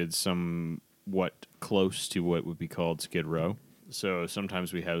situated somewhat close to what would be called Skid Row. So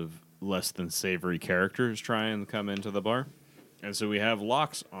sometimes we have less than savory characters try and come into the bar. And so we have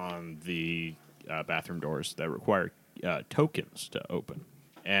locks on the bathroom doors that require tokens to open.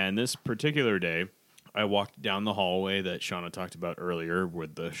 And this particular day, I walked down the hallway that Shauna talked about earlier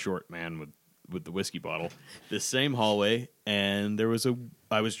with the short man with the whiskey bottle. This same hallway, and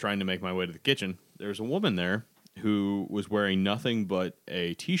I was trying to make my way to the kitchen. There was a woman there who was wearing nothing but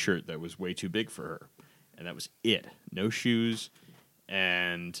a T-shirt that was way too big for her. And that was it. No shoes.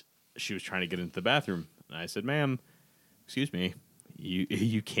 And she was trying to get into the bathroom. And I said, "Ma'am, excuse me,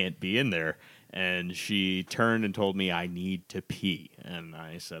 you can't be in there." And she turned and told me I need to pee. And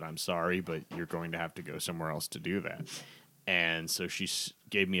I said, "I'm sorry, but you're going to have to go somewhere else to do that." And so she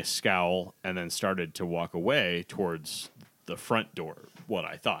gave me a scowl and then started to walk away towards the front door, what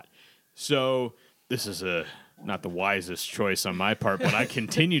I thought. So this is not the wisest choice on my part, but I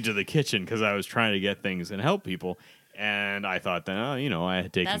continued to the kitchen because I was trying to get things and help people. And I thought that, I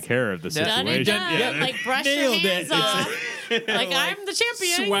had taken That's care of the Done situation. and done. Yeah. Like, brush your Nailed hands it. off. Like, I'm the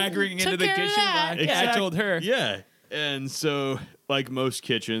champion. Swaggering Took into the care of kitchen. that. Like, Yeah. I told her. Yeah. And so, like most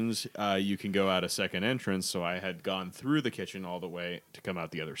kitchens, you can go out a second entrance. So I had gone through the kitchen all the way to come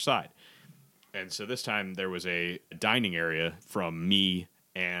out the other side. And so this time there was a dining area from me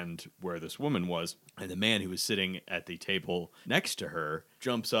and where this woman was. And the man who was sitting at the table next to her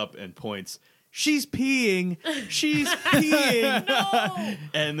jumps up and points, "She's peeing. She's peeing."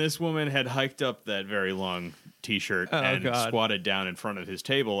 And this woman had hiked up that very long T-shirt and God. squatted down in front of his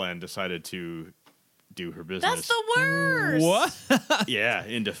table and decided to do her business. That's the worst. What? Yeah,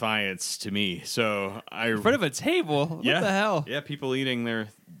 in defiance to me. So In front of a table? What the hell? Yeah, people eating their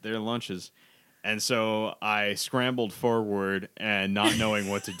lunches. And so I scrambled forward and not knowing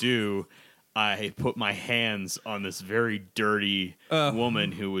what to do, I put my hands on this very dirty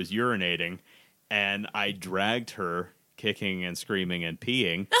woman who was urinating, and I dragged her, kicking and screaming and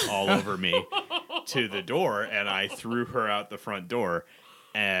peeing all over me, to the door, and I threw her out the front door.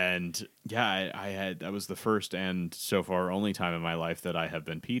 And yeah, that was the first and so far only time in my life that I have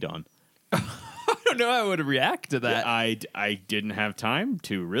been peed on. I don't know how I would react to that. I didn't have time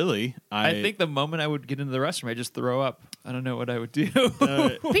to really. I think the moment I would get into the restroom, I just throw up. I don't know what I would do.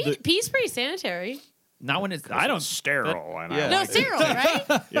 Pee's pretty sanitary. Not when it's. I don't. sterile. And Yeah. I No, like it. sterile,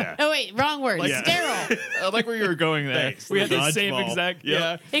 right? Yeah. Oh, wait, wrong word. Yeah. Sterile. I like where you were going there. Thanks. We had the Dodgeball. same exact.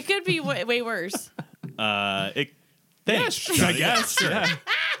 Yep. It could be way worse. Thanks. I guess. Yeah.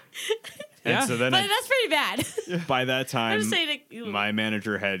 And Yeah. so then But that's pretty bad. by that time, I'm just saying it- my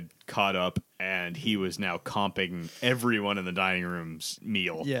manager had caught up, and he was now comping everyone in the dining room's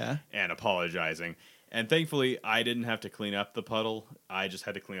meal. Yeah. And apologizing. And thankfully, I didn't have to clean up the puddle. I just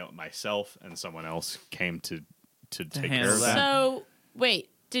had to clean up myself, and someone else came to take care handle of that. that. So, wait,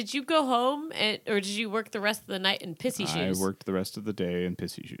 did you go home or did you work the rest of the night in pissy shoes? I worked the rest of the day in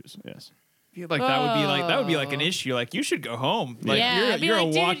pissy shoes. Yes. I feel like that would be like an issue. Like you should go home. Like yeah, I'd be you're like,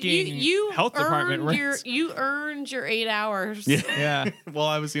 a dude, walking you health department. earned Right? you earned your 8 hours. Yeah. Well,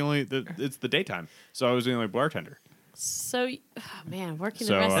 I was the only. It's the daytime, so I was the only bartender. So, man, working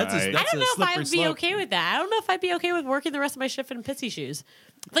So the rest. That's of a- I- I that's don't know if slippery I'd be slope. okay with that. I don't know if I'd be okay with working the rest of my shift in pissy shoes.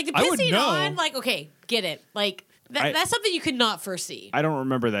 Like the I would pissing know. on, like okay, get it. Like that's something you could not foresee. I don't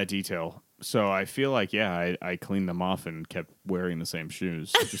remember that detail, so I feel like I cleaned them off and kept wearing the same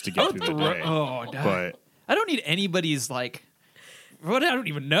shoes just to get through the day. Oh, no. But I don't need anybody's like. What I don't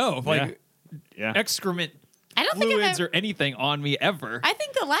even know. Like yeah, excrement, I don't think I've fluids, ever, or anything on me ever. I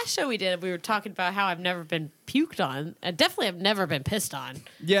think the last show we did, we were talking about how I've never been puked on. I definitely have never been pissed on.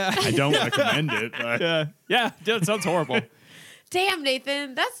 Yeah. I don't recommend it. But Yeah. That sounds horrible. Damn,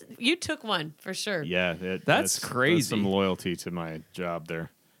 Nathan, you took one for sure. yeah, That's crazy. some loyalty to my job there,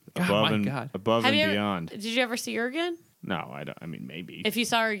 God, above my and God. above Have and you ever- beyond. Did you ever see her again? No, I don't. I mean, maybe. If you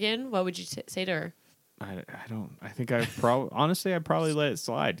saw her again, what would you say to her? I don't. I think I probably honestly I probably let it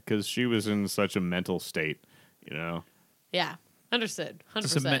slide because she was in such a mental state. You know. Yeah, understood.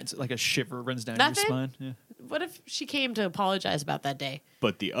 Just 100%. like a shiver runs down Nothing? your spine. Yeah. What if she came to apologize about that day?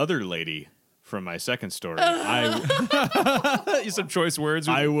 But the other lady from my second story, I Some choice words.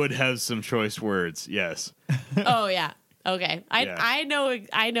 I would have some choice words. Yes. Oh yeah. Okay. Yeah. I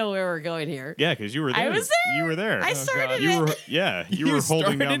know where we're going here. Yeah, because you were there. I was there. You were there. I started You it. were. Yeah, you You were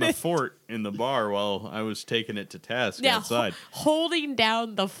holding down started the it. fort in the bar while I was taking it to task Yeah, outside. holding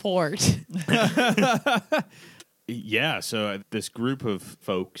down the fort. Yeah, so this group of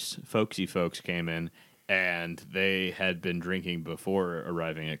folksy folks came in, and they had been drinking before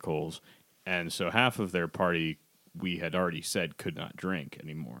arriving at Cole's, and so half of their party we had already said could not drink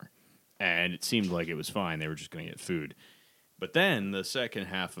anymore, and it seemed like it was fine. They were just going to get food. But then the second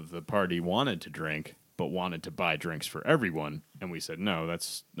half of the party wanted to drink, but wanted to buy drinks for everyone, and we said, no,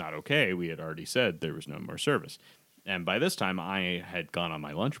 that's not okay. We had already said there was no more service. And by this time, I had gone on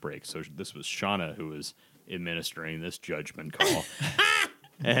my lunch break, so this was Shauna who was administering this judgment call.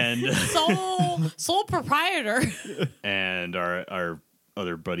 And Sole proprietor. and our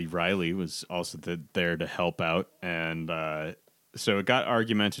other buddy Riley was also there to help out. And so it got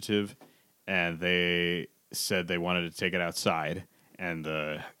argumentative, and they said they wanted to take it outside. And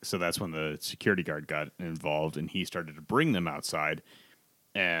so that's when the security guard got involved, and he started to bring them outside.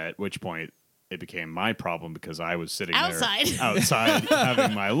 At which point it became my problem because I was sitting Outside. there outside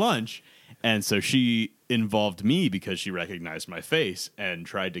having my lunch. And so she involved me because she recognized my face and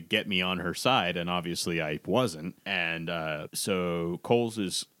tried to get me on her side. And obviously I wasn't. And so Cole's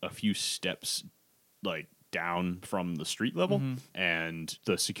is a few steps like down from the street level. And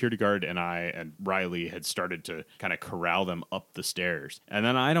the security guard and I and Riley had started to kind of corral them up the stairs. And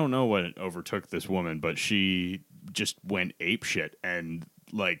then I don't know what overtook this woman, but she just went apeshit and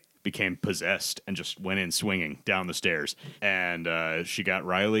like became possessed and just went in swinging down the stairs. And she got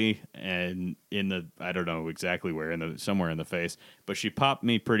Riley and in the, I don't know exactly where, somewhere in the face, but she popped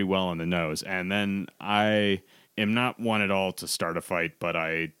me pretty well in the nose. And then I am not one at all to start a fight, but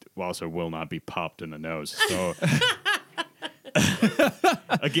I also will not be popped in the nose. So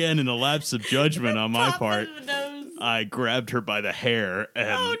again, in a lapse of judgment on my Pop part, in the nose. I grabbed her by the hair and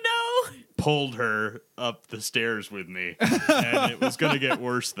Oh no! pulled her up the stairs with me. And it was going to get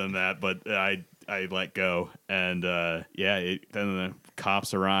worse than that, but I let go. And then the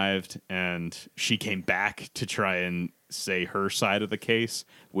cops arrived and she came back to try and say her side of the case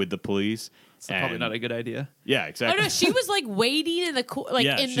with the police. It's probably not a good idea. Yeah, Oh exactly. no, she was like waiting in the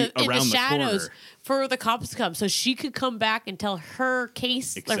Yeah, in the around the shadows corner. for the cops to come, so she could come back and tell her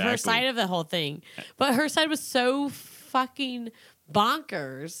case, like her Exactly. side of the whole thing. But her side was so fucking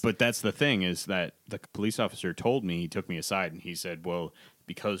bonkers. But that's the thing is that the police officer told me, he took me aside and he said, well,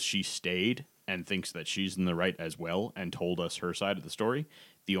 because she stayed and thinks that she's in the right as well and told us her side of the story,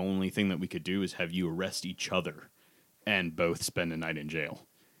 the only thing that we could do is have you arrest each other and both spend a night in jail.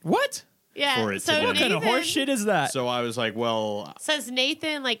 What? Yeah. for it So to Nathan What What kind of horse shit is that? So I was like, well, says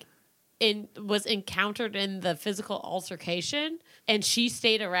Nathan was encountered in the physical altercation, and she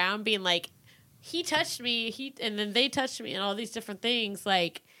stayed around being like, he touched me, and then they touched me, and all these different things.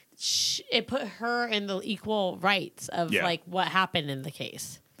 Like, it put her in the equal rights of Yeah. like what happened in the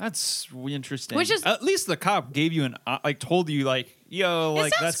case. That's interesting. Which is- at least the cop gave you told you like, yo,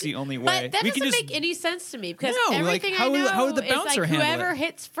 like sounds that's the only way. But that we doesn't can just make any sense to me because No, like, everything how I would- know how would the is bouncer like handle whoever it?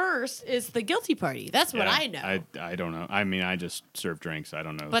 hits first is the guilty party. That's what yeah, I know. I don't know. I mean, I just serve drinks. I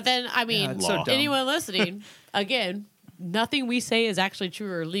don't know. But then, I mean, it's so Law. dumb. anyone listening, again, nothing we say is actually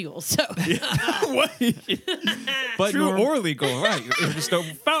true or legal. So, What? But True Norm- or legal, right? You're just a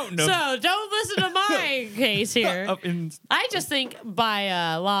fountain of, so don't listen to my case here. of in, I just think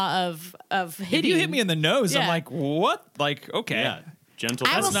by law of if hitting, you hit me in the nose, I'm Yeah. like, what? Like, okay. yeah, gentle.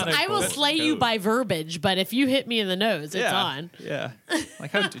 I That's will, not a I will code. slay you by verbiage. But if you hit me in the nose, it's yeah. on. Yeah.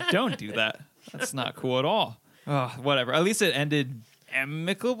 Like, don't do that. That's not cool at all. Oh, whatever. At least it ended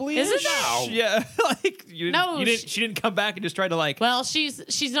amicably. Is it now? Yeah. Like you No, you didn't. She didn't come back and just try to like. Well, she's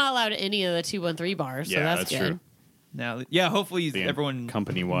not allowed at any of the 213 bars. So Yeah, that's that's good. true. Now, yeah. Hopefully, Being everyone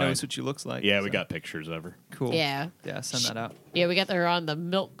company-wide. knows what she looks like. Yeah, we so, got pictures of her. cool. Yeah. Yeah. Send that out. Yeah, we got her on the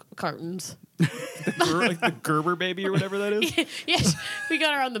milk cartons. Like the Gerber baby or whatever that is. Yes, we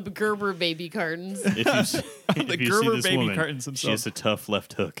got her on the Gerber baby cartons. If you, if you Gerber see this baby woman, cartons she themselves. has a tough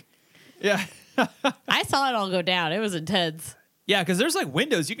left hook. Yeah. I saw it all go down. It was intense. Yeah, because there's like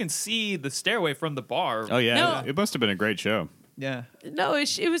windows. You can see the stairway from the bar. Oh yeah, No. it must have been a great show. Yeah. No,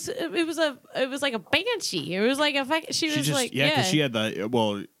 it was like a banshee. It was like a she was like because she had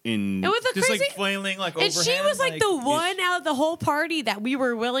the in It was a Just crazy. like flailing like and she overhead, was like the one out of the whole party that we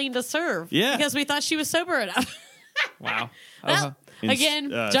were willing to serve. Yeah. because we thought she was sober enough. Wow. Well, in again,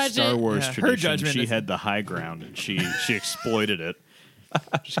 judge Star it. Wars Yeah, her tradition. judgment She is- had the high ground and she exploited it.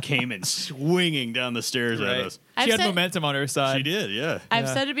 Just came in swinging down the stairs at Right. us. I've She had said- momentum on her side. She did, yeah. I've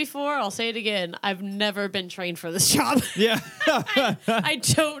Yeah. said it before. I'll say it again. I've never been trained for this job. Yeah. I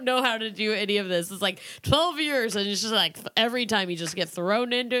don't know how to do any of this. It's like 12 years, and it's just like every time you just get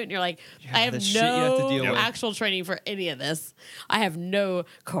thrown into it, and you're like, I have the shit you have to no deal with. actual training for any of this. I have no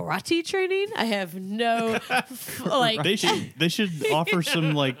karate training. I have no like They should offer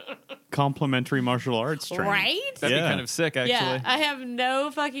some like complimentary martial arts training. right. That'd Yeah. be kind of sick, actually. Yeah, I have no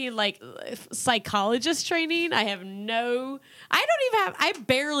fucking like psychologist training. I have no. I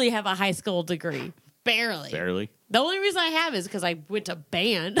barely have a high school degree. Barely. Barely. The only reason I have is because I went to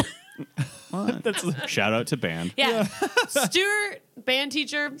band. Shout out to band. Yeah. Stuart, band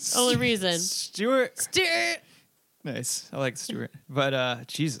teacher, only reason. Stuart. Stuart. Nice. I like Stuart. But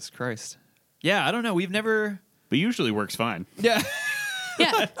Jesus Christ. Yeah, I don't know. We've never. But usually works fine. Yeah.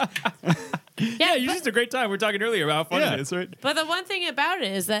 Yeah. Yeah, you just a great time. We were talking earlier about how fun Yeah. it is, right? But the one thing about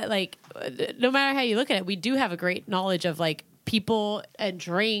it is that, like, no matter how you look at it, we do have a great knowledge of, like, people and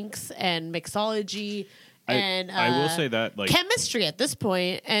drinks and mixology and I will say that like chemistry at this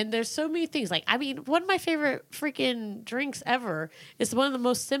point. And there's so many things. Like, I mean, one of my favorite freaking drinks ever is one of the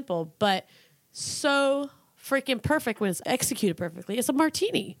most simple, but so freaking perfect when it's executed perfectly. It's a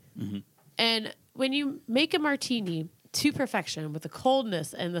martini. And when you make a martini to perfection with the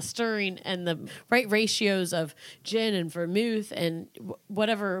coldness and the stirring and the right ratios of gin and vermouth and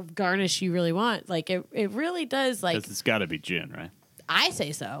whatever garnish you really want, like it really does, like, It's got to be gin, right? I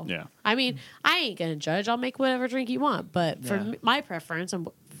say so. Yeah. I mean, I ain't gonna judge. I'll make whatever drink you want, but for Yeah. my preference and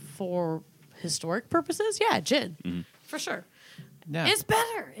for historic purposes, yeah, gin for sure. Yeah. It's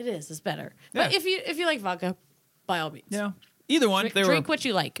better. It is. It's better. But Yeah. if you like vodka, by all means, Yeah. Either one. If they drink were, what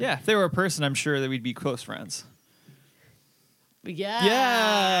you like. yeah, if they were a person, I'm sure that we'd be close friends. Yeah.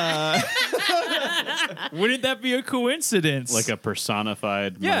 Yeah. Wouldn't that be a coincidence? Like a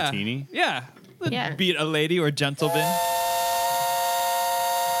personified yeah. martini. Yeah. Yeah. Be it a lady or gentleman.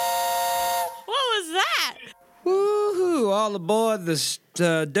 What was that? Woohoo! All aboard this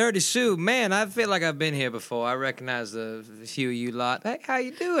Dirty Sue. Man, I feel like I've been here before. I recognize a few of you lot. Hey, how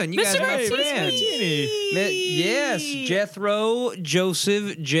you doing? You Mr. guys are my Martini. friends. Yes, Jethro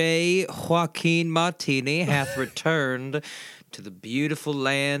Joseph J. Joaquin Martini hath returned to the beautiful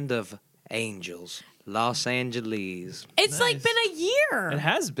land of angels, Los Angeles. It's like been a year. It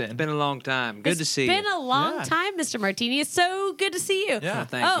has been. It's been a long time. Good to see It's been you. a long Yeah. time, Mr. Martini. It's so good to see you. Yeah.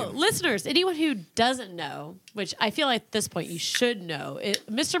 Thank you. Listeners, anyone who doesn't know, which I feel like at this point you should know,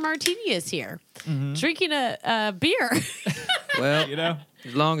 Mr. Martini is here drinking a beer. Well, You know?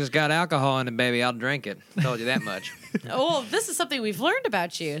 as long as it's got alcohol in it, baby, I'll drink it. Told you that much. Oh, this is something we've learned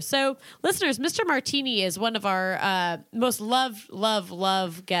about you. So, listeners, Mr. Martini is one of our most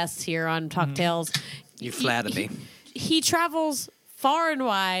love guests here on Talk Tales. You flatter me. He travels far and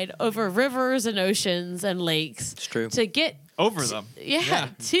wide over rivers and oceans and lakes. It's true. To get Over them.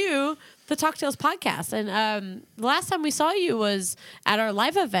 to the Talk Tales podcast. And the last time we saw you was at our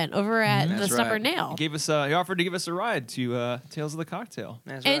live event over at the That's Stubborn right. Nail. He offered to give us a ride to Tales of the Cocktail.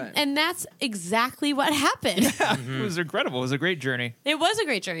 That's And, right. and that's exactly what happened. It was incredible. It was a great journey. It was a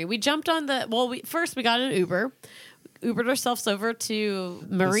great journey. We jumped on first we got an Uber, Ubered ourselves over to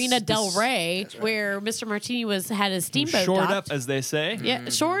Marina Del Rey, where Mr. Martini had his steamboat Shored docked. up, as they say. Yeah,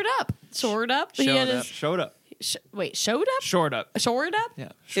 shored up. Shored up. He Showed had up. his, Showed up. showed up? Shored up. Shored up? Yeah.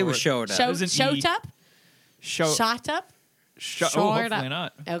 It was showed up. It was an Showed E. up? Shot up? Oh, shored hopefully up.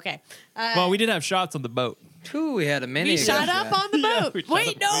 not. Okay. Well, we did have shots on the boat. Ooh, we had a mini. We shot up on the boat. We shot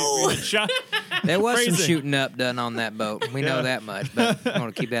Wait, up- no. we shot- There was some Phrasing. shooting up done on that boat. We know Yeah. that much, but I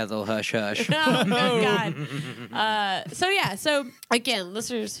want to keep that a little hush hush. Oh, good God. So again,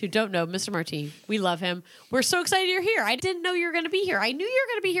 listeners who don't know Mr. Martini, we love him. We're so excited you're here. I didn't know you were going to be here. I knew you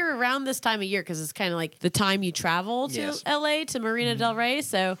were going to be here around this time of year because it's kind of like the time you travel to Yes. LA, to Marina Del Rey.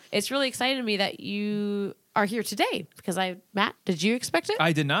 So it's really exciting to me that you are here today because Matt, did you expect it?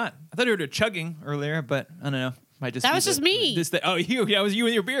 I did not. I thought you were chugging earlier, but I don't know. Might just That be was just me. Yeah, it was you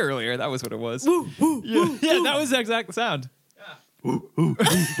and your beer earlier. That was what it was. Yeah, that was the exact sound. There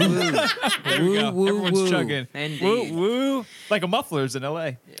we go. Woo, Everyone's woo. chugging. Indeed. Woo, woo. Like a muffler's in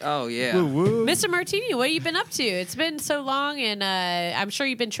LA. Oh yeah. Woo, woo. Mr. Martini, what have you been up to? It's been so long, and I'm sure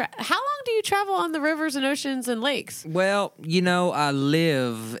you've been. How long do you travel on the rivers and oceans and lakes? Well, I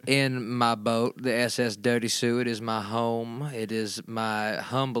live in my boat, the SS Dirty Sue. It is my home. It is my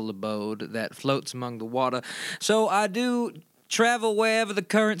humble abode that floats among the water. So I do travel wherever the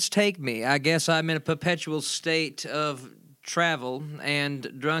currents take me. I guess I'm in a perpetual state of travel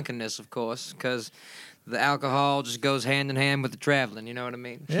and drunkenness, of course, because the alcohol just goes hand in hand with the traveling. You know what I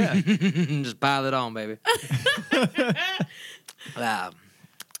mean? Yeah. Just pile it on, baby.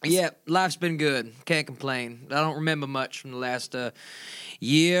 Yeah, life's been good. Can't complain. I don't remember much from the last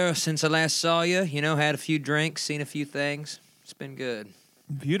year since I last saw you. Had a few drinks, seen a few things. It's been good.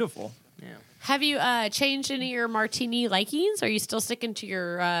 Beautiful. Yeah. Have you changed any of your martini likings? Are you still sticking to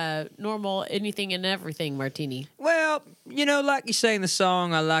your normal anything and everything martini? Well, like you say in the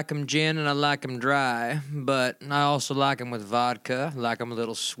song, I like them gin and I like them dry, but I also like them with vodka. I like them a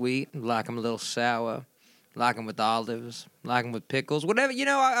little sweet, I like them a little sour, I like them with olives, I like them with pickles, whatever.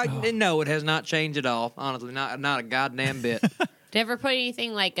 No, it has not changed at all. Honestly, not a goddamn bit. Do you ever put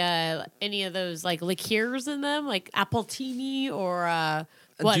anything like any of those like liqueurs in them, like appletini or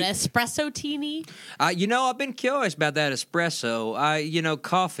espresso-tini? I've been curious about that espresso.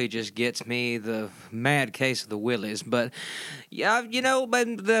 Coffee just gets me the mad case of the willies. But, yeah,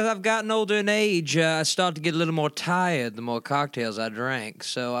 when I've gotten older in age, I start to get a little more tired the more cocktails I drank.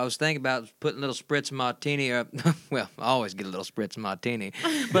 So I was thinking about putting a little spritz of martini, well, I always get a little spritz of martini,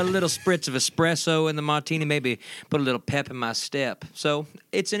 but a little spritz of espresso in the martini, maybe put a little pep in my step. So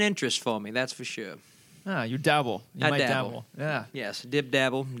it's an interest for me, that's for sure. Ah, you dabble. You I might dabble. Yeah. Yes, dib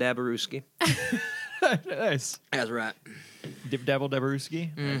dabble, dabarooski. Nice. That's right. Dib dabble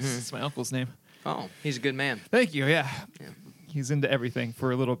dabaruski. That's my uncle's name. Oh, he's a good man. Thank you. Yeah. He's into everything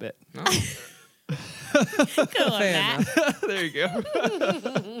for a little bit. Go on, Fair Matt. enough. There you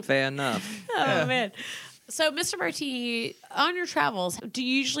go. Fair enough. Oh man. So, Mr. Martini, on your travels, do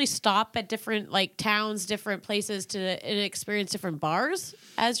you usually stop at different like towns, different places to and experience different bars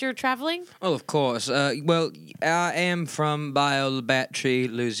as you're traveling? Oh, of course. Well, I am from Bayou Battery,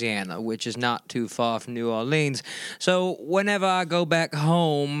 Louisiana, which is not too far from New Orleans. So whenever I go back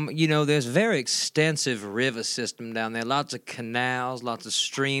home, there's a very extensive river system down there. Lots of canals, lots of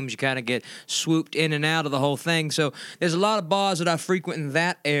streams. You kind of get swooped in and out of the whole thing. So there's a lot of bars that I frequent in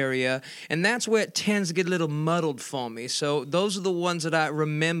that area, and that's where it tends to get a little muddled for me. So those are the ones that I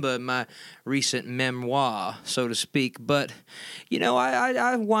remember in my recent memoir, so to speak. But,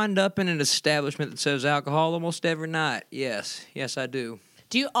 I wind up in an establishment that serves alcohol almost every night. Yes, I do.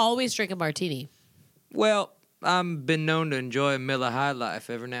 Do you always drink a martini? Well, I've been known to enjoy a Miller High Life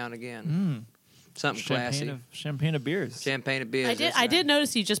every now and again. Something classy. Champagne of beers. Champagne of beers. I did. that's I right. did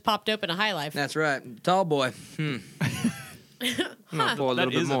notice you just popped open a High Life. That's right. Tall boy. I'm gonna pour a That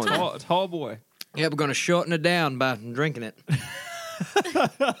little bit is more. a tall boy. Yeah, we're gonna shorten it down by drinking it.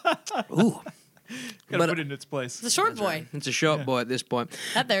 Ooh, Gotta But- put it in its place. It's a short boy. it's a short boy at this point.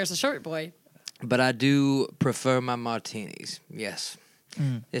 That there's a short boy. But I do prefer my martinis. Yes.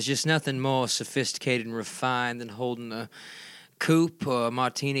 There's just nothing more sophisticated and refined than holding a coupe or a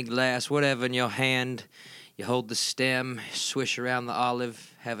martini glass, whatever, in your hand. You hold the stem, swish around the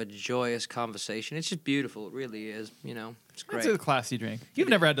olive, have a joyous conversation. It's just beautiful. It really is. It's great. It's a classy drink. You've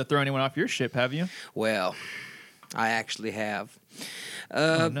never had to throw anyone off your ship, have you? Well, I actually have.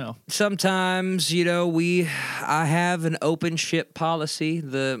 Oh, no. Sometimes, I have an open ship policy.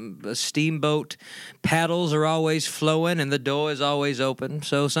 The steamboat paddles are always flowing and the door is always open.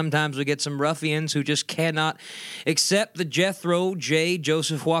 So sometimes we get some ruffians who just cannot accept the Jethro J.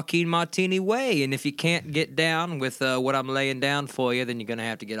 Joseph Joaquin Martini way. And if you can't get down with what I'm laying down for you, then you're going to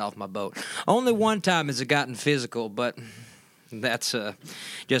have to get off my boat. Only one time has it gotten physical, but that's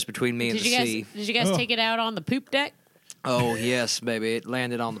just between me and Did the you guys? sea. Did you guys take it out on the poop deck? Oh, yes, baby. It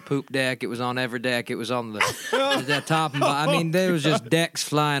landed on the poop deck. It was on every deck. It was on the top. There was just decks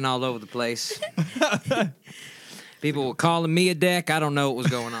flying all over the place. People were calling me a deck. I don't know what was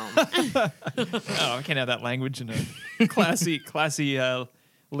going on. Oh, I can't have that language in a classy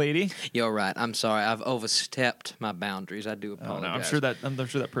lady. You're right. I'm sorry. I've overstepped my boundaries. I do Oh, apologize. no, I'm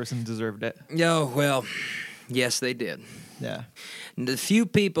sure that person deserved it. Oh, well, yes, they did. Yeah. The few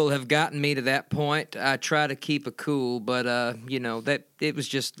people have gotten me to that point. I try to keep a cool, but that it was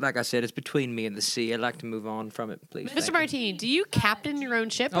just like I said. It's between me and the sea. I'd like to move on from it, please. Mr. Martini, do you captain your own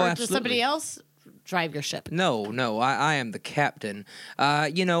ship, Oh, or does absolutely. somebody else drive your ship? No, I am the captain.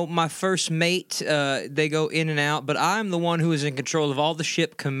 My first mate, they go in and out, but I'm the one who is in control of all the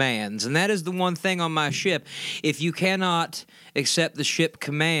ship commands. And that is the one thing on my ship. If you cannot accept the ship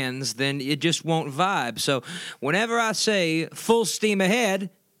commands, then it just won't vibe. So whenever I say full steam ahead,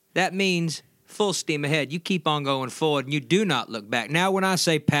 that means full steam ahead. You keep on going forward and you do not look back. Now, when I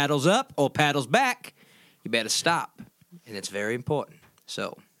say paddles up or paddles back, you better stop. And it's very important.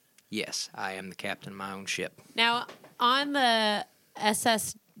 So, yes, I am the captain of my own ship. Now, on the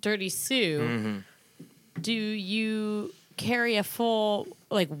SS Dirty Sue, do you carry a full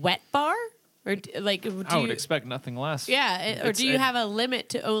wet bar, or do I would you? expect nothing less. Yeah, or do you have a limit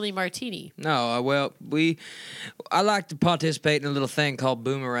to only martini? No, well, I like to participate in a little thing called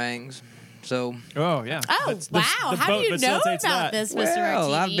boomerangs. So, Oh, yeah. Oh, That's- wow. the How do boat you know facilitates about that. this, Mr.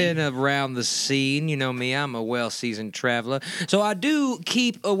 well, I've Martini? been around the scene. You know me, I'm a well-seasoned traveler. So I do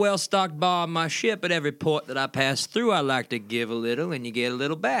keep a well-stocked bar on my ship. At every port that I pass through, I like to give a little, and you get a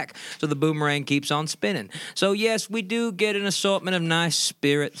little back. So the boomerang keeps on spinning. So yes, we do get an assortment of nice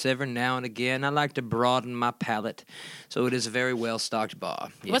spirits every now and again. I like to broaden my palate. So it is a very well-stocked bar.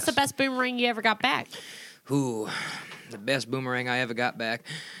 What's the Yes. best boomerang you ever got back? Ooh, the best boomerang I ever got back.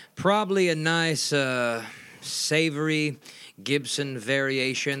 Probably a nice, savory Gibson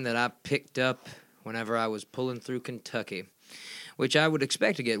variation that I picked up whenever I was pulling through Kentucky, which I would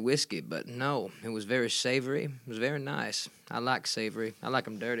expect to get whiskey, but no, it was very savory. It was very nice. I like savory. I like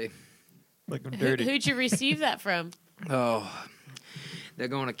them dirty. Like I'm dirty. Who'd you receive that from? Oh, they're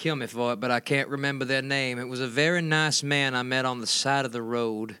going to kill me for it, but I can't remember their name. It was a very nice man I met on the side of the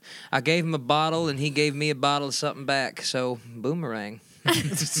road. I gave him a bottle, and he gave me a bottle of something back. So, boomerang.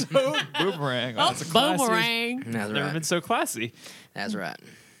 So boomerang. Oh, that's a classy. Boomerang. That's Never right. been so classy. That's right.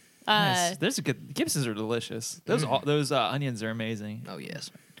 Nice. There's a good. Gibsons are delicious. Those onions are amazing. Oh, yes.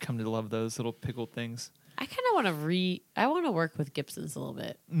 Come to love those little pickled things. I kind of want to I want to work with Gibsons a little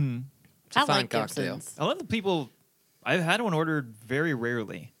bit. It's a I fine like cocktail. Gibsons. I love the people. I've had one ordered very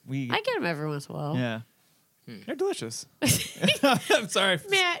rarely. I get them every once in a while. Yeah. They're delicious. I'm sorry.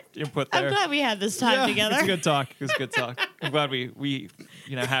 Matt, Input I'm there. glad we had this time together. It's a good talk. It was a good talk. I'm glad we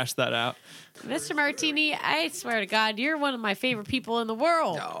hashed that out. Mr. Martini, I swear to God, you're one of my favorite people in the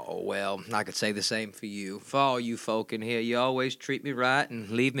world. Oh, well, I could say the same for you. For all you folk in here, you always treat me right and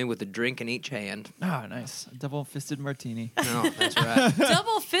leave me with a drink in each hand. Ah, nice. A double-fisted martini. Oh, that's right.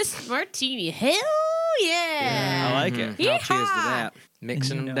 Double fist martini. Hell yeah. I like it. I'll cheers to Yeehaw! that.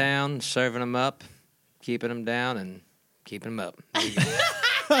 Mixing And you them know- down, serving them up, keeping them down, and keeping them up. There you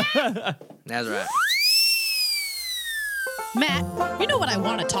go. That's right. Matt, you know what I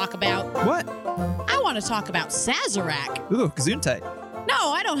want to talk about? What? I want to talk about Sazerac. Ooh, Gesundheit.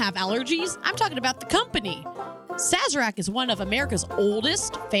 No, I don't have allergies. I'm talking about the company. Sazerac is one of America's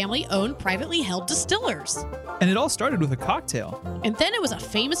oldest family-owned, privately held distillers. And it all started with a cocktail. And then it was a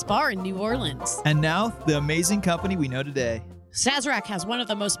famous bar in New Orleans. And now, the amazing company we know today. Sazerac has one of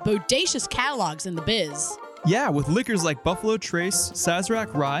the most bodacious catalogs in the biz. Yeah, with liquors like Buffalo Trace,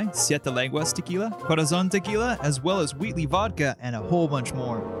 Sazerac Rye, Siete Lenguas Tequila, Corazon Tequila, as well as Wheatley Vodka, and a whole bunch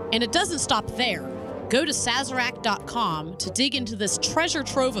more. And it doesn't stop there. Go to Sazerac.com to dig into this treasure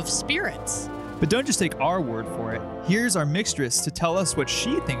trove of spirits. But don't just take our word for it. Here's our mixtress to tell us what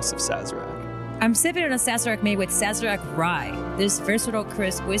she thinks of Sazerac. I'm sipping on a Sazerac made with Sazerac Rye. This versatile,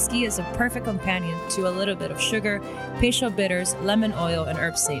 crisp whiskey is a perfect companion to a little bit of sugar, pastry bitters, lemon oil, and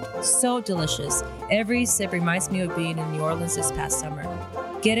herb seed. So delicious. Every sip reminds me of being in New Orleans this past summer.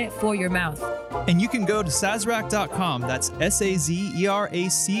 Get it for your mouth. And you can go to Sazerac.com, that's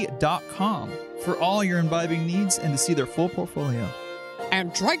SAZERAC.com, for all your imbibing needs and to see their full portfolio.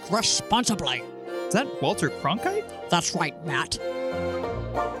 And drink responsibly. Is that Walter Cronkite? That's right, Matt.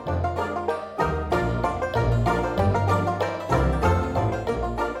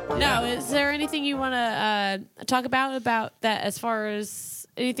 No, is there anything you want to talk about that as far as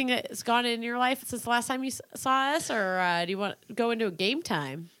anything that's gone in your life since the last time you saw us, or do you want to go into a game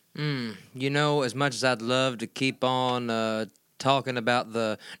time? You know, as much as I'd love to keep on talking about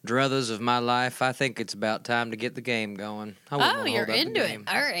the druthers of my life, I think it's about time to get the game going. I wouldn't Oh, wanna you're hold up the into it. game.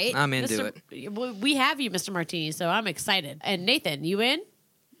 All right. I'm into Mr. We have you, Mr. Martini, so I'm excited. And Nathan, you in?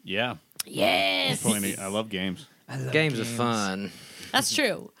 Yeah. Yes. I love games. Games are fun. That's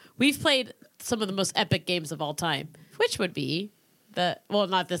true. We've played some of the most epic games of all time, which would be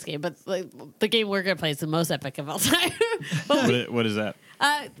not this game, but like, the game we're going to play is the most epic of all time. But What is that?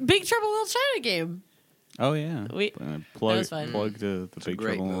 Big Trouble in Little China game, Oh yeah. We- Plug that was fun. plug to the Big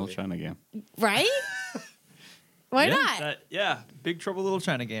great Trouble in Little movie. China game. right? Why not? Big Trouble Little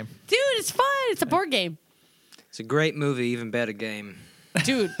China game. Dude, it's fun. It's a board game. It's a great movie, even better game.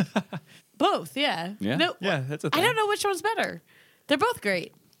 Dude, both, yeah. Yeah? No, Yeah, that's a I thing. don't know which one's better. They're both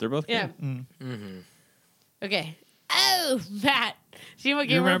great. They're both Yeah. good. Okay. Oh, Matt. Do you know what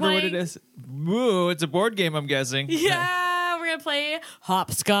game You remember we're what playing? it is? Woo, it's a board game, I'm guessing. Yeah, we're going to play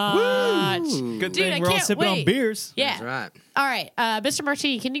hopscotch. Good Dude, I thing we're all can't sipping on wait. beers. Yeah. That's right. All right, Mr.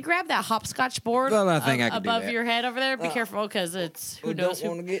 Martini, can you grab that hopscotch board Well, I think I can do above that. your head over there? Be careful, because it's who knows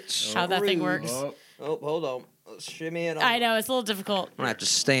want to who. get how that thing screwed. works. Oh, hold on. Let's shimmy in. I know it's a little difficult. I'm gonna have to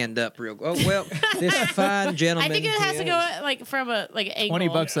stand up real. Oh well, this fine gentleman. I think it has to here go is- like from a angle.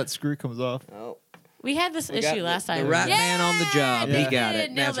 $20 that screw comes off. Oh, We had this we got issue last time. The right man on the job. Yeah. He got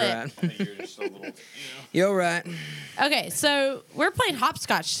it. Nailed That's it. right. You're right. Okay, so we're playing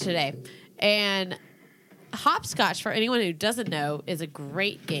hopscotch today, and hopscotch, for anyone who doesn't know, is a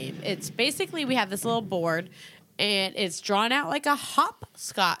great game. It's basically we have this little board, and it's drawn out like a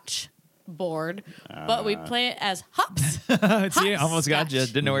hopscotch board, but we play it as hops. See, almost got you.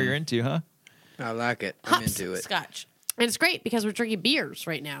 Hopscotch. Didn't know where you're into, huh? I like it. I'm into it. Hopscotch. And it's great because we're drinking beers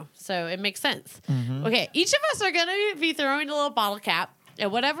right now, so it makes sense. Mm-hmm. Okay, each of us are going to be throwing a little bottle cap,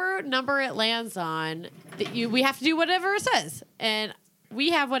 and whatever number it lands on, we have to do whatever it says. And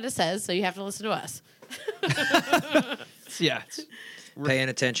we have what it says, so you have to listen to us. Yeah. Paying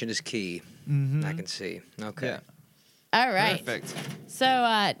attention is key. I can see. Okay. Yeah. All right. Perfect.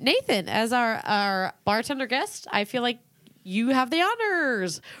 So, Nathan, as our bartender guest, I feel like you have the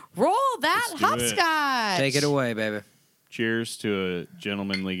honors. Roll that Let's do it. hopscotch. Take it away, baby. Cheers to a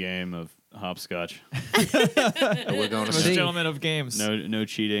gentlemanly game of hopscotch. We're going to Most see. gentlemen of games. No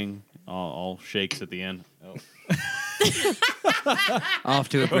cheating. All shakes at the end. Oh. Off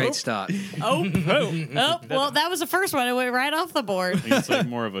to a great start. Oh, well, that was the first one. It went right off the board. I think it's like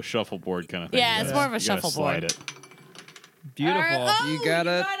more of a shuffleboard kind of thing. Yeah, it's more of a You gotta shuffleboard. slide it. Beautiful. All right. Oh, You got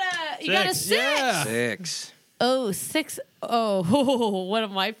a you got a Six. six. Yeah. 6. Oh, 6. Oh, one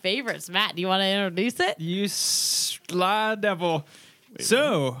of my favorites. Matt, do you want to introduce it? You sly devil.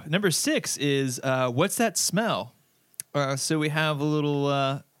 So, number 6 is what's that smell? So we have a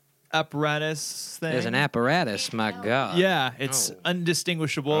little apparatus thing. There's an apparatus, my God. Yeah, it's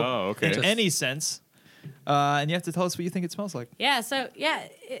undistinguishable Oh, okay. in any sense. And you have to tell us what you think it smells like. Yeah, so,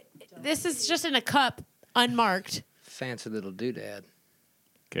 this is just in a cup, unmarked. Fancy little doodad.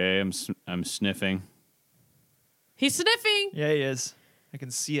 Okay, I'm sniffing. He's sniffing. Yeah, he is. I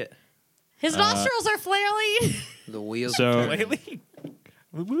can see it. His nostrils are flailing. The wheels. So, Lately.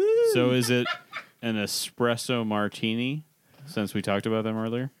 so is it an espresso martini? Since we talked about them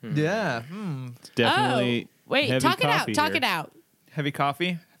earlier, Yeah. it's definitely. Oh, wait, heavy talk it out. coffee Talk here. it out. Heavy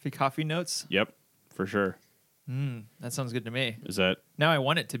coffee notes. Yep, for sure. That sounds good to me. Is that? Now I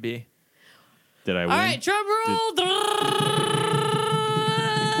want it to be. Did I win? All right, drum roll.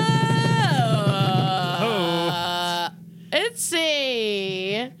 It's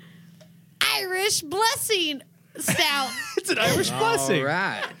a Irish blessing stout. It's an Irish blessing. All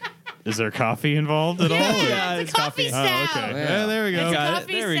right. Is there coffee involved at all? Yeah, it's it's a coffee coffee. stout. Oh, okay. Yeah. Yeah, there we go. It's a Got it.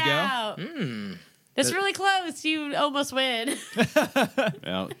 coffee There we go. stout. It's really close. You almost win.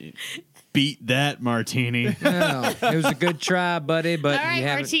 Well, beat that martini. Well, it was a good try, buddy, but All right, you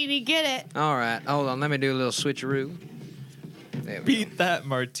haven't. Martini, get it. All right, hold on. Let me do a little switcheroo. There we go. Beat that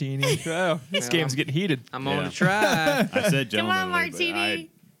martini. Oh, this game's getting heated. I'm on Yeah. a try. I said Come gentlemanly, on, but martini. I'd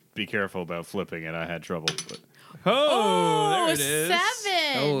be careful about flipping it. I had trouble. But Oh, there it is. 7.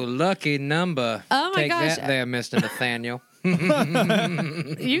 Oh, lucky number. Oh, my Take gosh. that there, Mr. Nathaniel.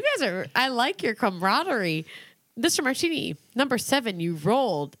 You guys are, I like your camaraderie. Mr. Martini, number 7, you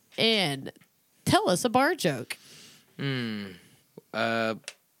rolled, and tell us a bar joke. Bar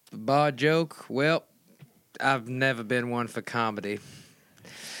joke. Well, I've never been one for comedy.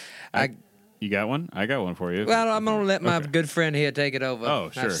 you got one? I got one for you. Well, I'm gonna let my Okay. good friend here take it over.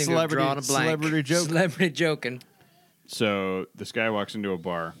 Oh, sure. I seem to have drawn a blank. Celebrity joke. Celebrity joking. So this guy walks into a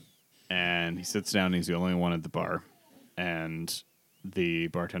bar, and he sits down. And he's the only one at the bar, and the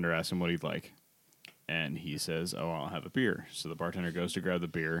bartender asks him what he'd like, and he says, "Oh, I'll have a beer." So the bartender goes to grab the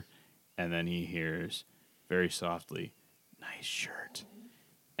beer, and then he hears very softly, "Nice shirt,"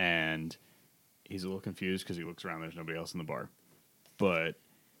 and he's a little confused because he looks around. There's nobody else in the bar, but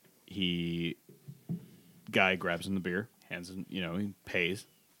guy grabs him the beer, hands him, he pays.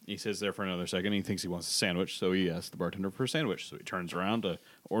 He sits there for another second. He thinks he wants a sandwich, so he asks the bartender for a sandwich. So he turns around to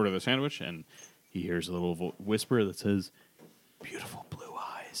order the sandwich, and he hears a little whisper that says, "Beautiful blue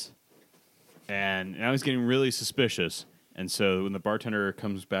eyes." And now he's getting really suspicious. And so when the bartender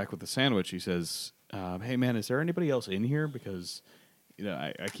comes back with the sandwich, he says, "Hey, man, is there anybody else in here? Because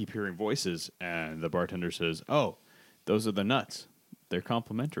I keep hearing voices." And the bartender says, "Oh, those are the nuts. They're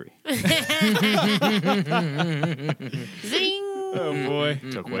complimentary." Zing. Oh, boy.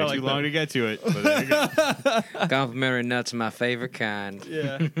 Took way I like too long that. to get to it. But there you go. Complimentary nuts are my favorite kind.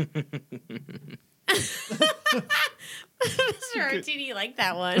 Yeah. Mr. Martini, you like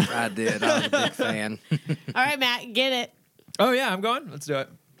that one. I did. I was a big fan. All right, Matt, get it. Oh, yeah, I'm going. Let's do it.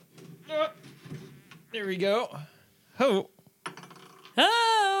 There we go. Oh,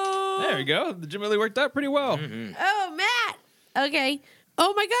 Oh. there we go. The gym really worked out pretty well. Oh, Matt. Okay.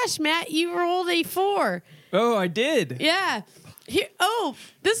 Oh, my gosh, Matt, you rolled a 4. Oh, I did. Yeah. Here,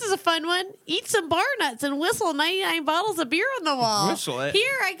 this is a fun one. Eat some bar nuts and whistle 99 bottles of beer on the wall. Whistle it?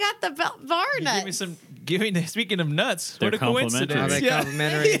 Here, I got the bar nuts. Speaking of nuts, They're what a complimentary. coincidence. Are they Yeah.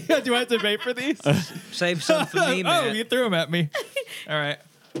 complimentary? Yeah, do I have to pay for these? Save some for me, Oh, man. you threw them at me. All right.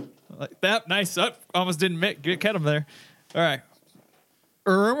 Like that. Nice. Up. Almost didn't get him there. All right.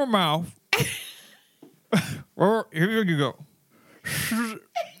 In my mouth. Here you go.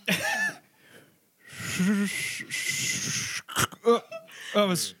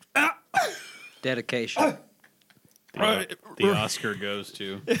 Dedication. The Oscar goes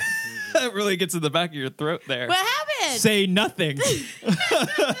to. That really gets in the back of your throat there. What happened? Say nothing.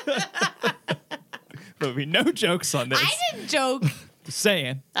 There'll be no jokes on this. I didn't joke. Just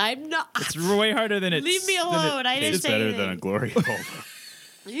saying. I'm not. It's way harder than it's. Leave me alone. I didn't It's say better anything. than a glory hole.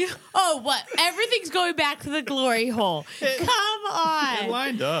 Oh, what? Everything's going back to the glory hole. Come on.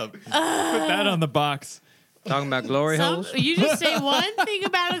 Lined up. Put that on the box. Talking about glory holes. You just say one thing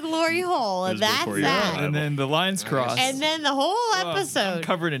about a glory hole, and This is that's before you that. arrive. And then the lines cross. And then the whole Oh, I'm episode.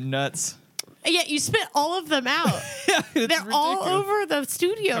 covered in nuts. Yeah, you spit all of them out. Yeah, it's They're all ridiculous. over the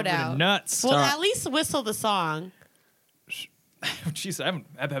studio Covered in now. nuts. Well, Sorry. at least whistle the song. Jeez, I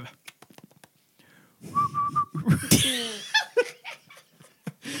haven't.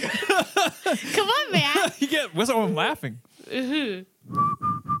 Come on, man. You get whistle. I'm laughing.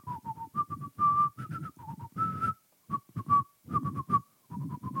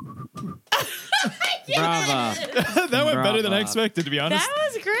 Bravo. That went better than I Bravo. expected, to be honest.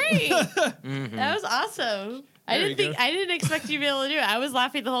 That was great. That was awesome. I didn't expect you to be able to do it. I was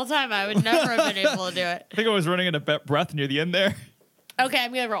laughing the whole time. I would never have been able to do it. I think I was running out of breath near the end there. Okay,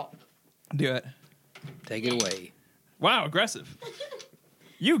 I'm gonna roll. Do it. Take it away. Wow, aggressive.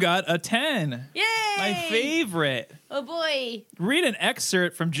 You got a 10. Yay! My favorite. Oh boy. Read an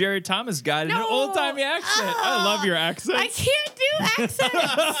excerpt from Jerry Thomas' Guide in an No. old-timey accent. I love your accents. I can't do accents.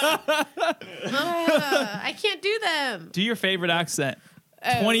 I can't do them. Do your favorite accent.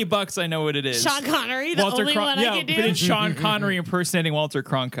 $20, I know what it is. Sean Connery, the only one I can do. but it's Sean Connery impersonating Walter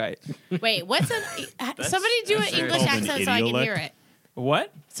Cronkite. Wait, what's an? Somebody do an English called an accent so I can idiolect. hear it.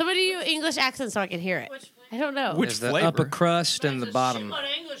 What? Somebody do English accent so I can hear it. I don't know. Which There's the flavor? upper crust and the bottom. There's a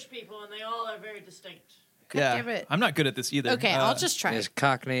shitload of English people, and they all are very distinct. Yeah, damn it. I'm not good at this either. Okay, I'll just try. There's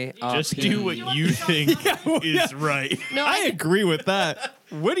Cockney. Just RP. do what you think is right. No, I agree with that.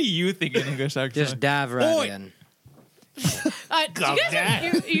 What do you think in English accent? Just dive right Oi. in. you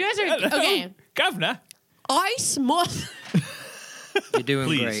guys are okay. Governor. I smell. You're doing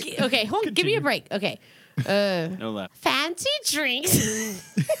Please. great. Okay, hold on, give me a break. Okay. No laugh. Fancy drinks.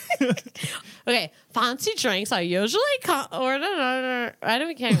 Okay, fancy drinks are usually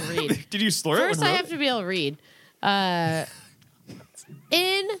I can't read. Did you slur First, it? I when have to be able to read.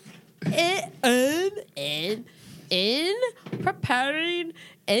 In preparing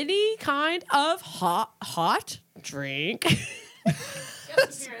any kind of hot drink.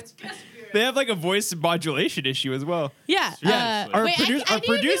 They have like a voice modulation issue as well. Yeah. Yeah. Our wait, produ- I our need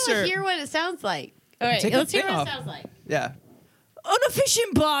to be able producer- to hear what it sounds like. All right, Take the let's hear thing what off. it sounds like. Yeah. An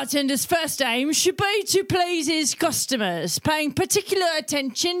efficient bartender's first aim should be to please his customers, paying particular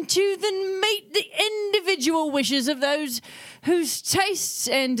attention to meet the individual wishes of those whose tastes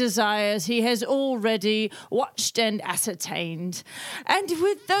and desires he has already watched and ascertained. And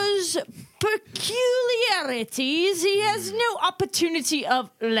with those peculiarities he has no opportunity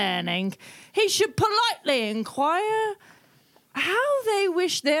of learning. He should politely inquire how they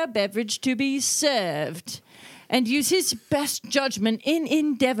wish their beverage to be served, and use his best judgment in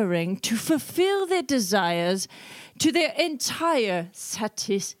endeavoring to fulfill their desires to their entire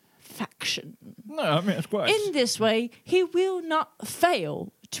satisfaction. No, I mean, it's quite. In this way, he will not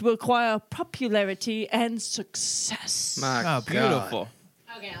fail to acquire popularity and success. My Oh, God. beautiful.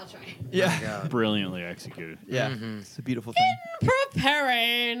 Okay, I'll try. Yeah. Brilliantly executed. Yeah. It's a beautiful thing.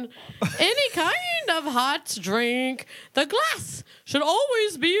 Preparing any kind of hot drink, the glass should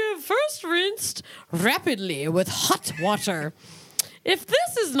always be first rinsed rapidly with hot water. If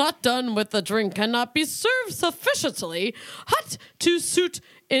this is not done with the drink cannot be served sufficiently hot to suit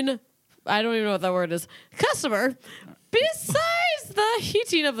in, I don't even know what that word is, customer. Besides, the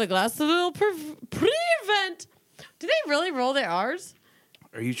heating of the glass will prevent. Do they really roll their R's?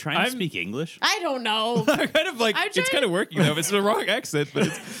 Are you trying I'm- to speak English? I don't know. I'm kind of like, I'm it's trying- kind of working though. It's the wrong accent, but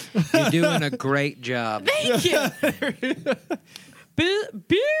it's. You're doing a great job. Thank you.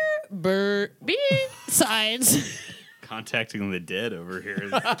 Besides. Contacting the dead over here.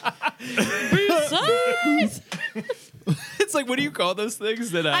 Besides. It's like, what do you call those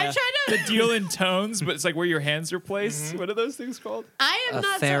things that I'm trying to- that deal in tones, but it's like where your hands are placed? What are those things called? I am A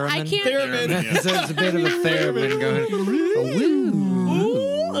not. theremin? I can't. Theremin. So it's a bit of a theremin going.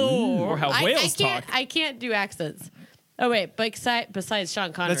 Or how whales can't, talk. I can't do accents. Oh wait, but besides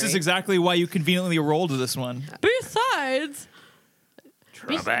Sean Connery. That's just exactly why you conveniently rolled this one. Besides.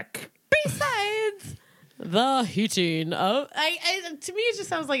 Trebek. Besides. The heating of. To me, it just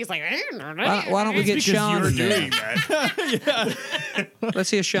sounds like it's like. Why don't we get Sean in there? that. Let's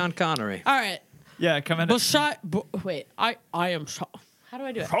hear Sean Connery. All right. Yeah, come in. Besides. Wait, I am Sean. How do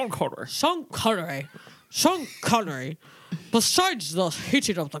I do it? Sean Connery. Sean Connery. Sean Connery. Besides, the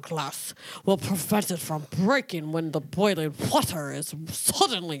heating of the glass will prevent it from breaking when the boiling water is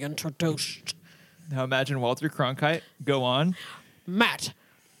suddenly introduced. Now imagine Walter Cronkite. Go on. Matt,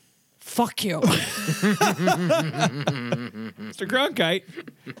 fuck you. Mr. Cronkite.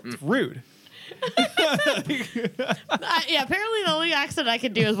 It's rude. Yeah, apparently the only accent I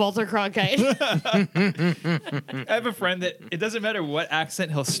can do is Walter Cronkite. I have a friend that it doesn't matter what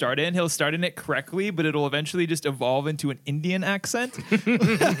accent he'll start in. He'll start in it correctly, but it'll eventually just evolve into an Indian accent.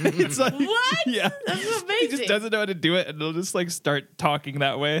 It's like, What? Yeah. That's He amazing. just doesn't know how to do it, and he'll just like start talking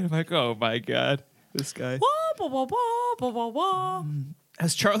that way. I'm like, oh my god, this guy. Wah, wah, wah, wah, wah, wah, wah.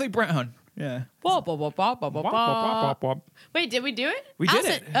 As Charlie Brown. Yeah. Wah, wah, wah, wah, wah, wah, wah. Wait, did we do it? We did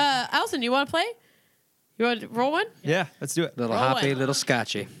Allison, it. Allison, you want to play? You want to roll one? Yeah, let's do it. Little Roll hoppy, it. little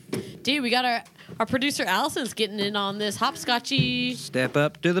scotchy. Dude, we got our producer Allison's getting in on this hopscotchy. Step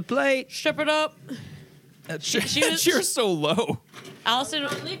up to the plate. Strip it up. she was- You're so low. Allison,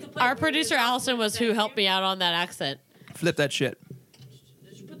 our producer Allison was who helped me out on that accent. Flip that shit.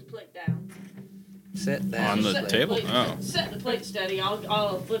 Just put the plate down. Set that On the plate. table? Oh. Set the plate steady.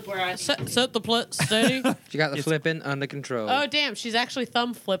 I'll flip where I set the plate steady. You got the flipping under control. Oh damn, she's actually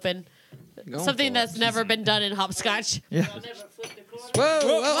thumb flipping. Going Something for that's it. never been done in hopscotch. Yeah. I'll never flip the corner. Whoa!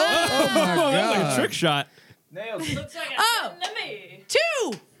 Oh my Like a god! trick shot. Looks like Oh, let me.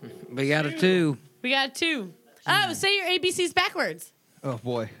 2. We got a 2. We got 2. Oh, say your ABCs backwards. Oh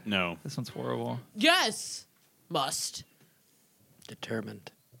boy, No. this one's horrible. Yes. Must.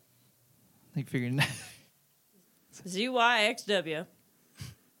 Determined. I think figuring. ZYXW.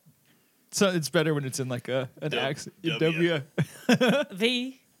 So it's better when it's in like an accent. W.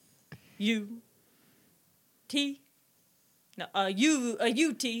 V U T. No,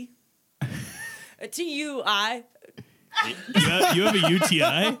 UT. A TUI. You have a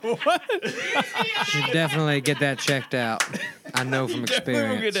UTI? Should definitely get that checked out. I know from We'll get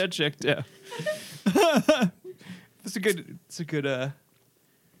experience. that checked out. It's a good.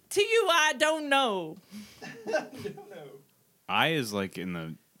 TUI don't know. I is like in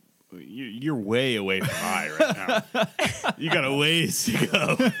the. You're way away from I right now. You got a ways to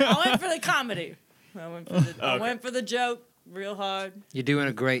go. I went for the comedy. I went for the joke real hard. You're doing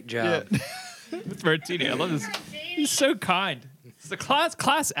a great job. With Martini, I love this. He's so kind. It's the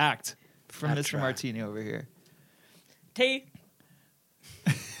class act from I Mr. try. Martini over here. T.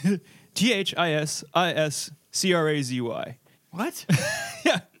 THISISCRAZY. What?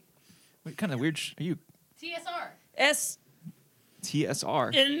 Yeah. What kind of weird? Are you TSR. S.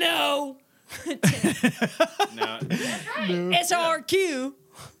 TSR? No. No. SRQ.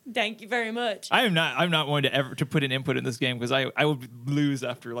 Thank you very much. I'm not one to ever to put an input in this game because I would lose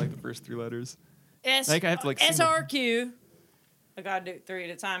after like the first 3 letters. Like, I have to, like, single- SRQ. I gotta do 3 at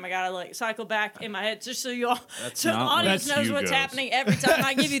a time. I gotta like cycle back in my head just so y'all, so the not- audience that's knows what's Hugo's. happening every time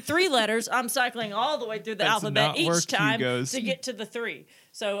I give you 3 letters. I'm cycling all the way through the That's alphabet not where each Q time goes. to get to the 3.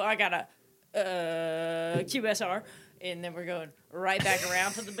 So I gotta QSR, and then we're going right back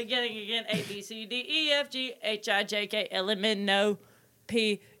around to the beginning again. A B C D E F G H I J K L M N O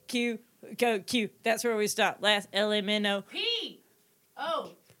P Q go Q. That's where we stop. Last L M N O P.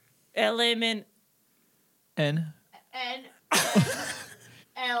 O. L M N. N. N.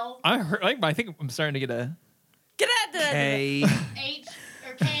 L. I heard. Like, I think I'm starting to get a. Get out of that. K. H.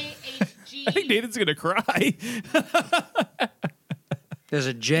 Or K. H. G. I think Nathan's gonna cry. There's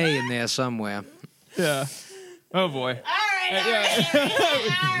a J in there somewhere. Yeah. Oh boy. All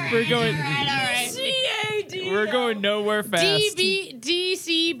right. We're going. All right. C-A-D. We're going nowhere fast.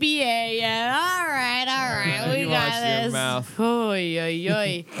 DCBA. Yeah. All right. We You got watch your this. mouth. Oy, oy,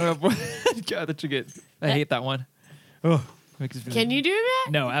 oy. Oh boy. God, that you get. I hate that one. Oh. Can you do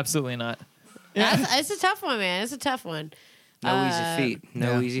that? No, absolutely not. It's a tough one, man. It's a tough one. No easy feet.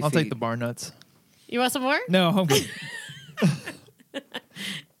 No Yeah, easy feet. I'll take the bar nuts. You want some more? No, I'm good.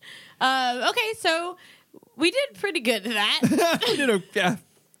 Okay, so we did pretty good at that. Yeah.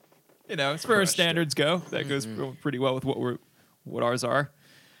 As far as Crushed it. standards go, that goes pretty well with what ours are.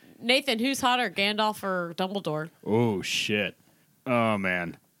 Nathan, who's hotter, Gandalf or Dumbledore? Oh shit. Oh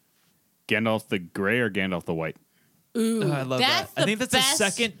man. Gandalf the Gray or Gandalf the White? Ooh, I love that. that's I think that's best. the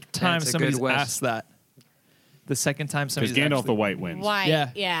second time That's a somebody's good West. asked that. The second time Because somebody's Gandalf actually- the White wins. White, Yeah.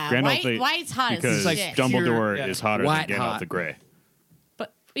 yeah. Gandalf White's hot because as like shit. Dumbledore Yeah. is hotter White than Gandalf hot. the Gray.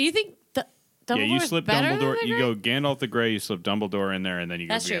 But you think Dumbledore's Yeah, you slip better Dumbledore. than the You Grey? go Gandalf the Gray. You slip Dumbledore in there, and then you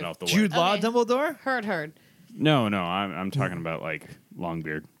go That's true. Gandalf the White. Jude Law Okay. Dumbledore? Heard. No, I'm talking about like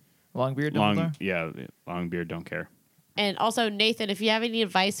Longbeard. Longbeard Dumbledore? Longbeard. Don't care. And also, Nathan, if you have any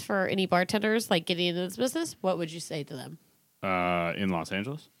advice for any bartenders like getting into this business, what would you say to them? In Los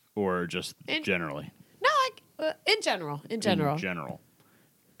Angeles or just In- generally? No, in general. In general. In general,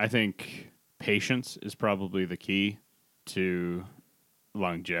 I think patience is probably the key to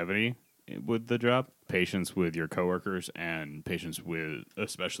longevity with the job. Patience with your coworkers and patience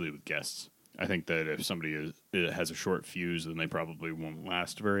especially with guests. I think that if somebody has a short fuse, then they probably won't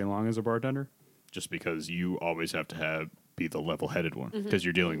last very long as a bartender, just because you always have to be the level-headed one, because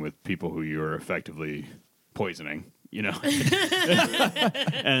you're dealing with people who you're effectively poisoning,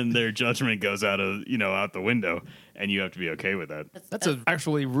 and their judgment goes out the window, and you have to be okay with that. That's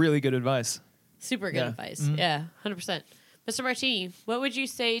actually really good advice. Super good Yeah. advice. Yeah, 100%. Mr. Martini, what would you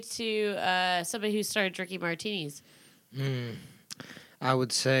say to somebody who started drinking martinis? I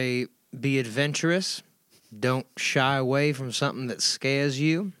would say be adventurous. Don't shy away from something that scares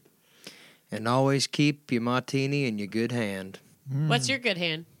you. And always keep your martini in your good hand. What's your good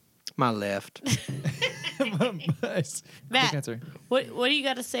hand? My left. Nice. Matt, Quick answer. what do you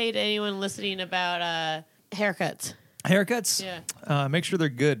got to say to anyone listening about haircuts? Haircuts? Yeah. Make sure they're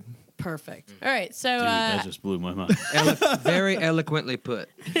good. Perfect. All right, so Dude, that just blew my mind. Very eloquently put.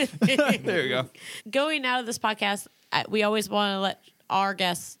 There you go. going out of this podcast, we always want to let our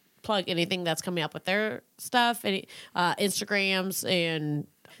guests plug anything that's coming up with their stuff, any Instagrams and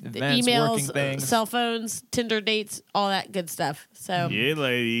the Events, working emails, things. cell phones, Tinder dates, all that good stuff. So, Yeah,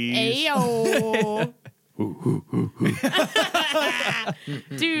 ladies. Ayo.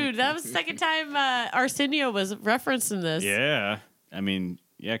 Dude, that was the second time Arsenio was referenced in this. Yeah. I mean,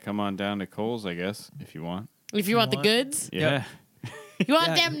 yeah, come on down to Kohl's, I guess, if you want. If you want the goods, Yeah. you want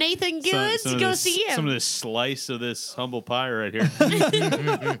Yeah. them Nathan goods, Some of go this- see him. Some of this slice of this humble pie right here.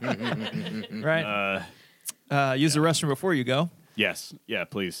 Right. Use the restroom before you go. Yes. Yeah,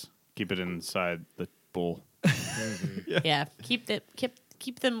 please. Keep it inside the bowl. Yeah, keep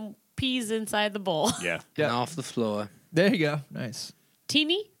them peas inside the bowl. Yeah. Yeah. And off the floor. There you go. Nice.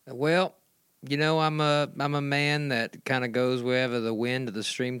 Teeny, Well, you know, I'm a man that kind of goes wherever the wind or the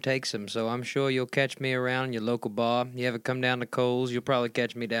stream takes him. So I'm sure you'll catch me around your local bar. You ever come down to Kohl's, you'll probably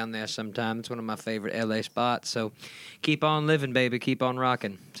catch me down there sometime. It's one of my favorite LA spots. So keep on living, baby. Keep on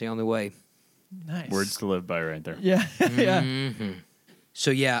rocking. It's the only way. Nice. Words to live by right there. Yeah. Yeah.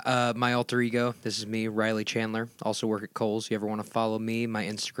 So yeah, my alter ego. This is me, Riley Chandler. Also work at Kohl's. You ever want to follow me? My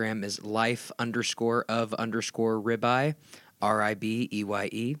Instagram is life_of_ribeye,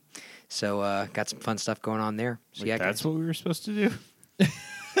 RIBEYE. So got some fun stuff going on there. So yeah, That's what we were supposed to do?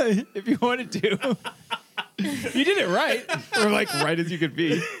 If you wanted to. You did it right. Or like right as you could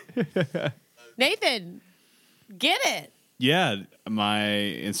be. Nathan, get it. Yeah, my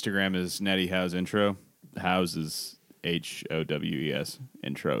Instagram is Natty House Intro. House is HOWES.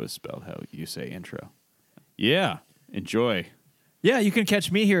 Intro is spelled how you say intro. Yeah, enjoy. Yeah, you can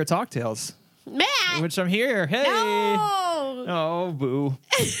catch me here at Talk Tales, Matt. which I'm here. Hey. No. Oh, boo.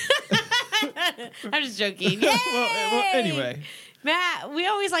 I'm just joking. Yay! Well, anyway. Matt, we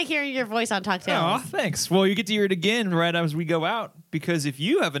always like hearing your voice on Talk Oh, Tales. thanks. Well, you get to hear it again right as we go out, because if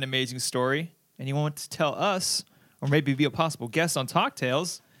you have an amazing story and you want to tell us, or maybe be a possible guest on Talk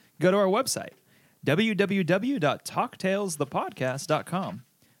Tales, go to our website, www.talktalesthepodcast.com.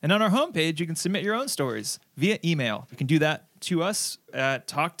 And on our homepage, you can submit your own stories via email. You can do that to us at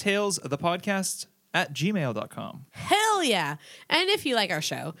talktalesthepodcast@gmail.com. Hell yeah. And if you like our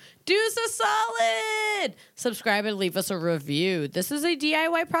show, do us a solid. Subscribe and leave us a review. This is a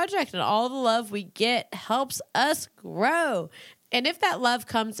DIY project, and all the love we get helps us grow. And if that love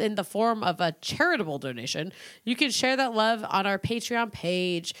comes in the form of a charitable donation, you can share that love on our Patreon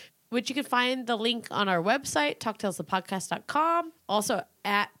page, which you can find the link on our website, talktalesthepodcast.com, also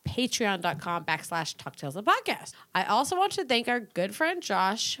at patreon.com/talktalesthepodcast. I also want to thank our good friend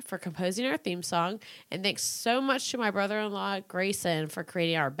Josh for composing our theme song, and thanks so much to my brother-in-law Grayson for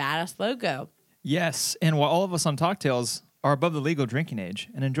creating our badass logo. Yes, and while all of us on Talk Tales are above the legal drinking age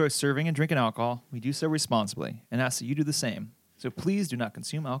and enjoy serving and drinking alcohol, we do so responsibly and ask that you do the same. So please do not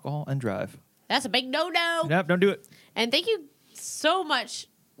consume alcohol and drive. That's a big no-no. Nope, don't do it. And thank you so much,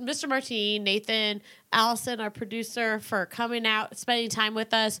 Mr. Martin, Nathan, Allison, our producer, for coming out, spending time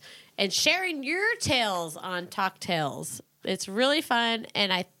with us, and sharing your tales on Talk Tales. It's really fun,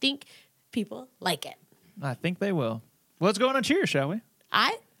 and I think people like it. I think they will. Well, let's go on a cheers, shall we?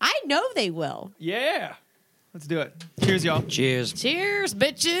 I know they will. Yeah. Let's do it. Cheers, y'all. cheers. Cheers,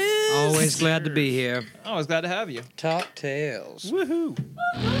 bitches. Always glad to be here. Oh, I was glad to have you. Talk Tales. Woohoo.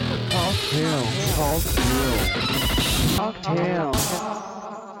 Talk Tales.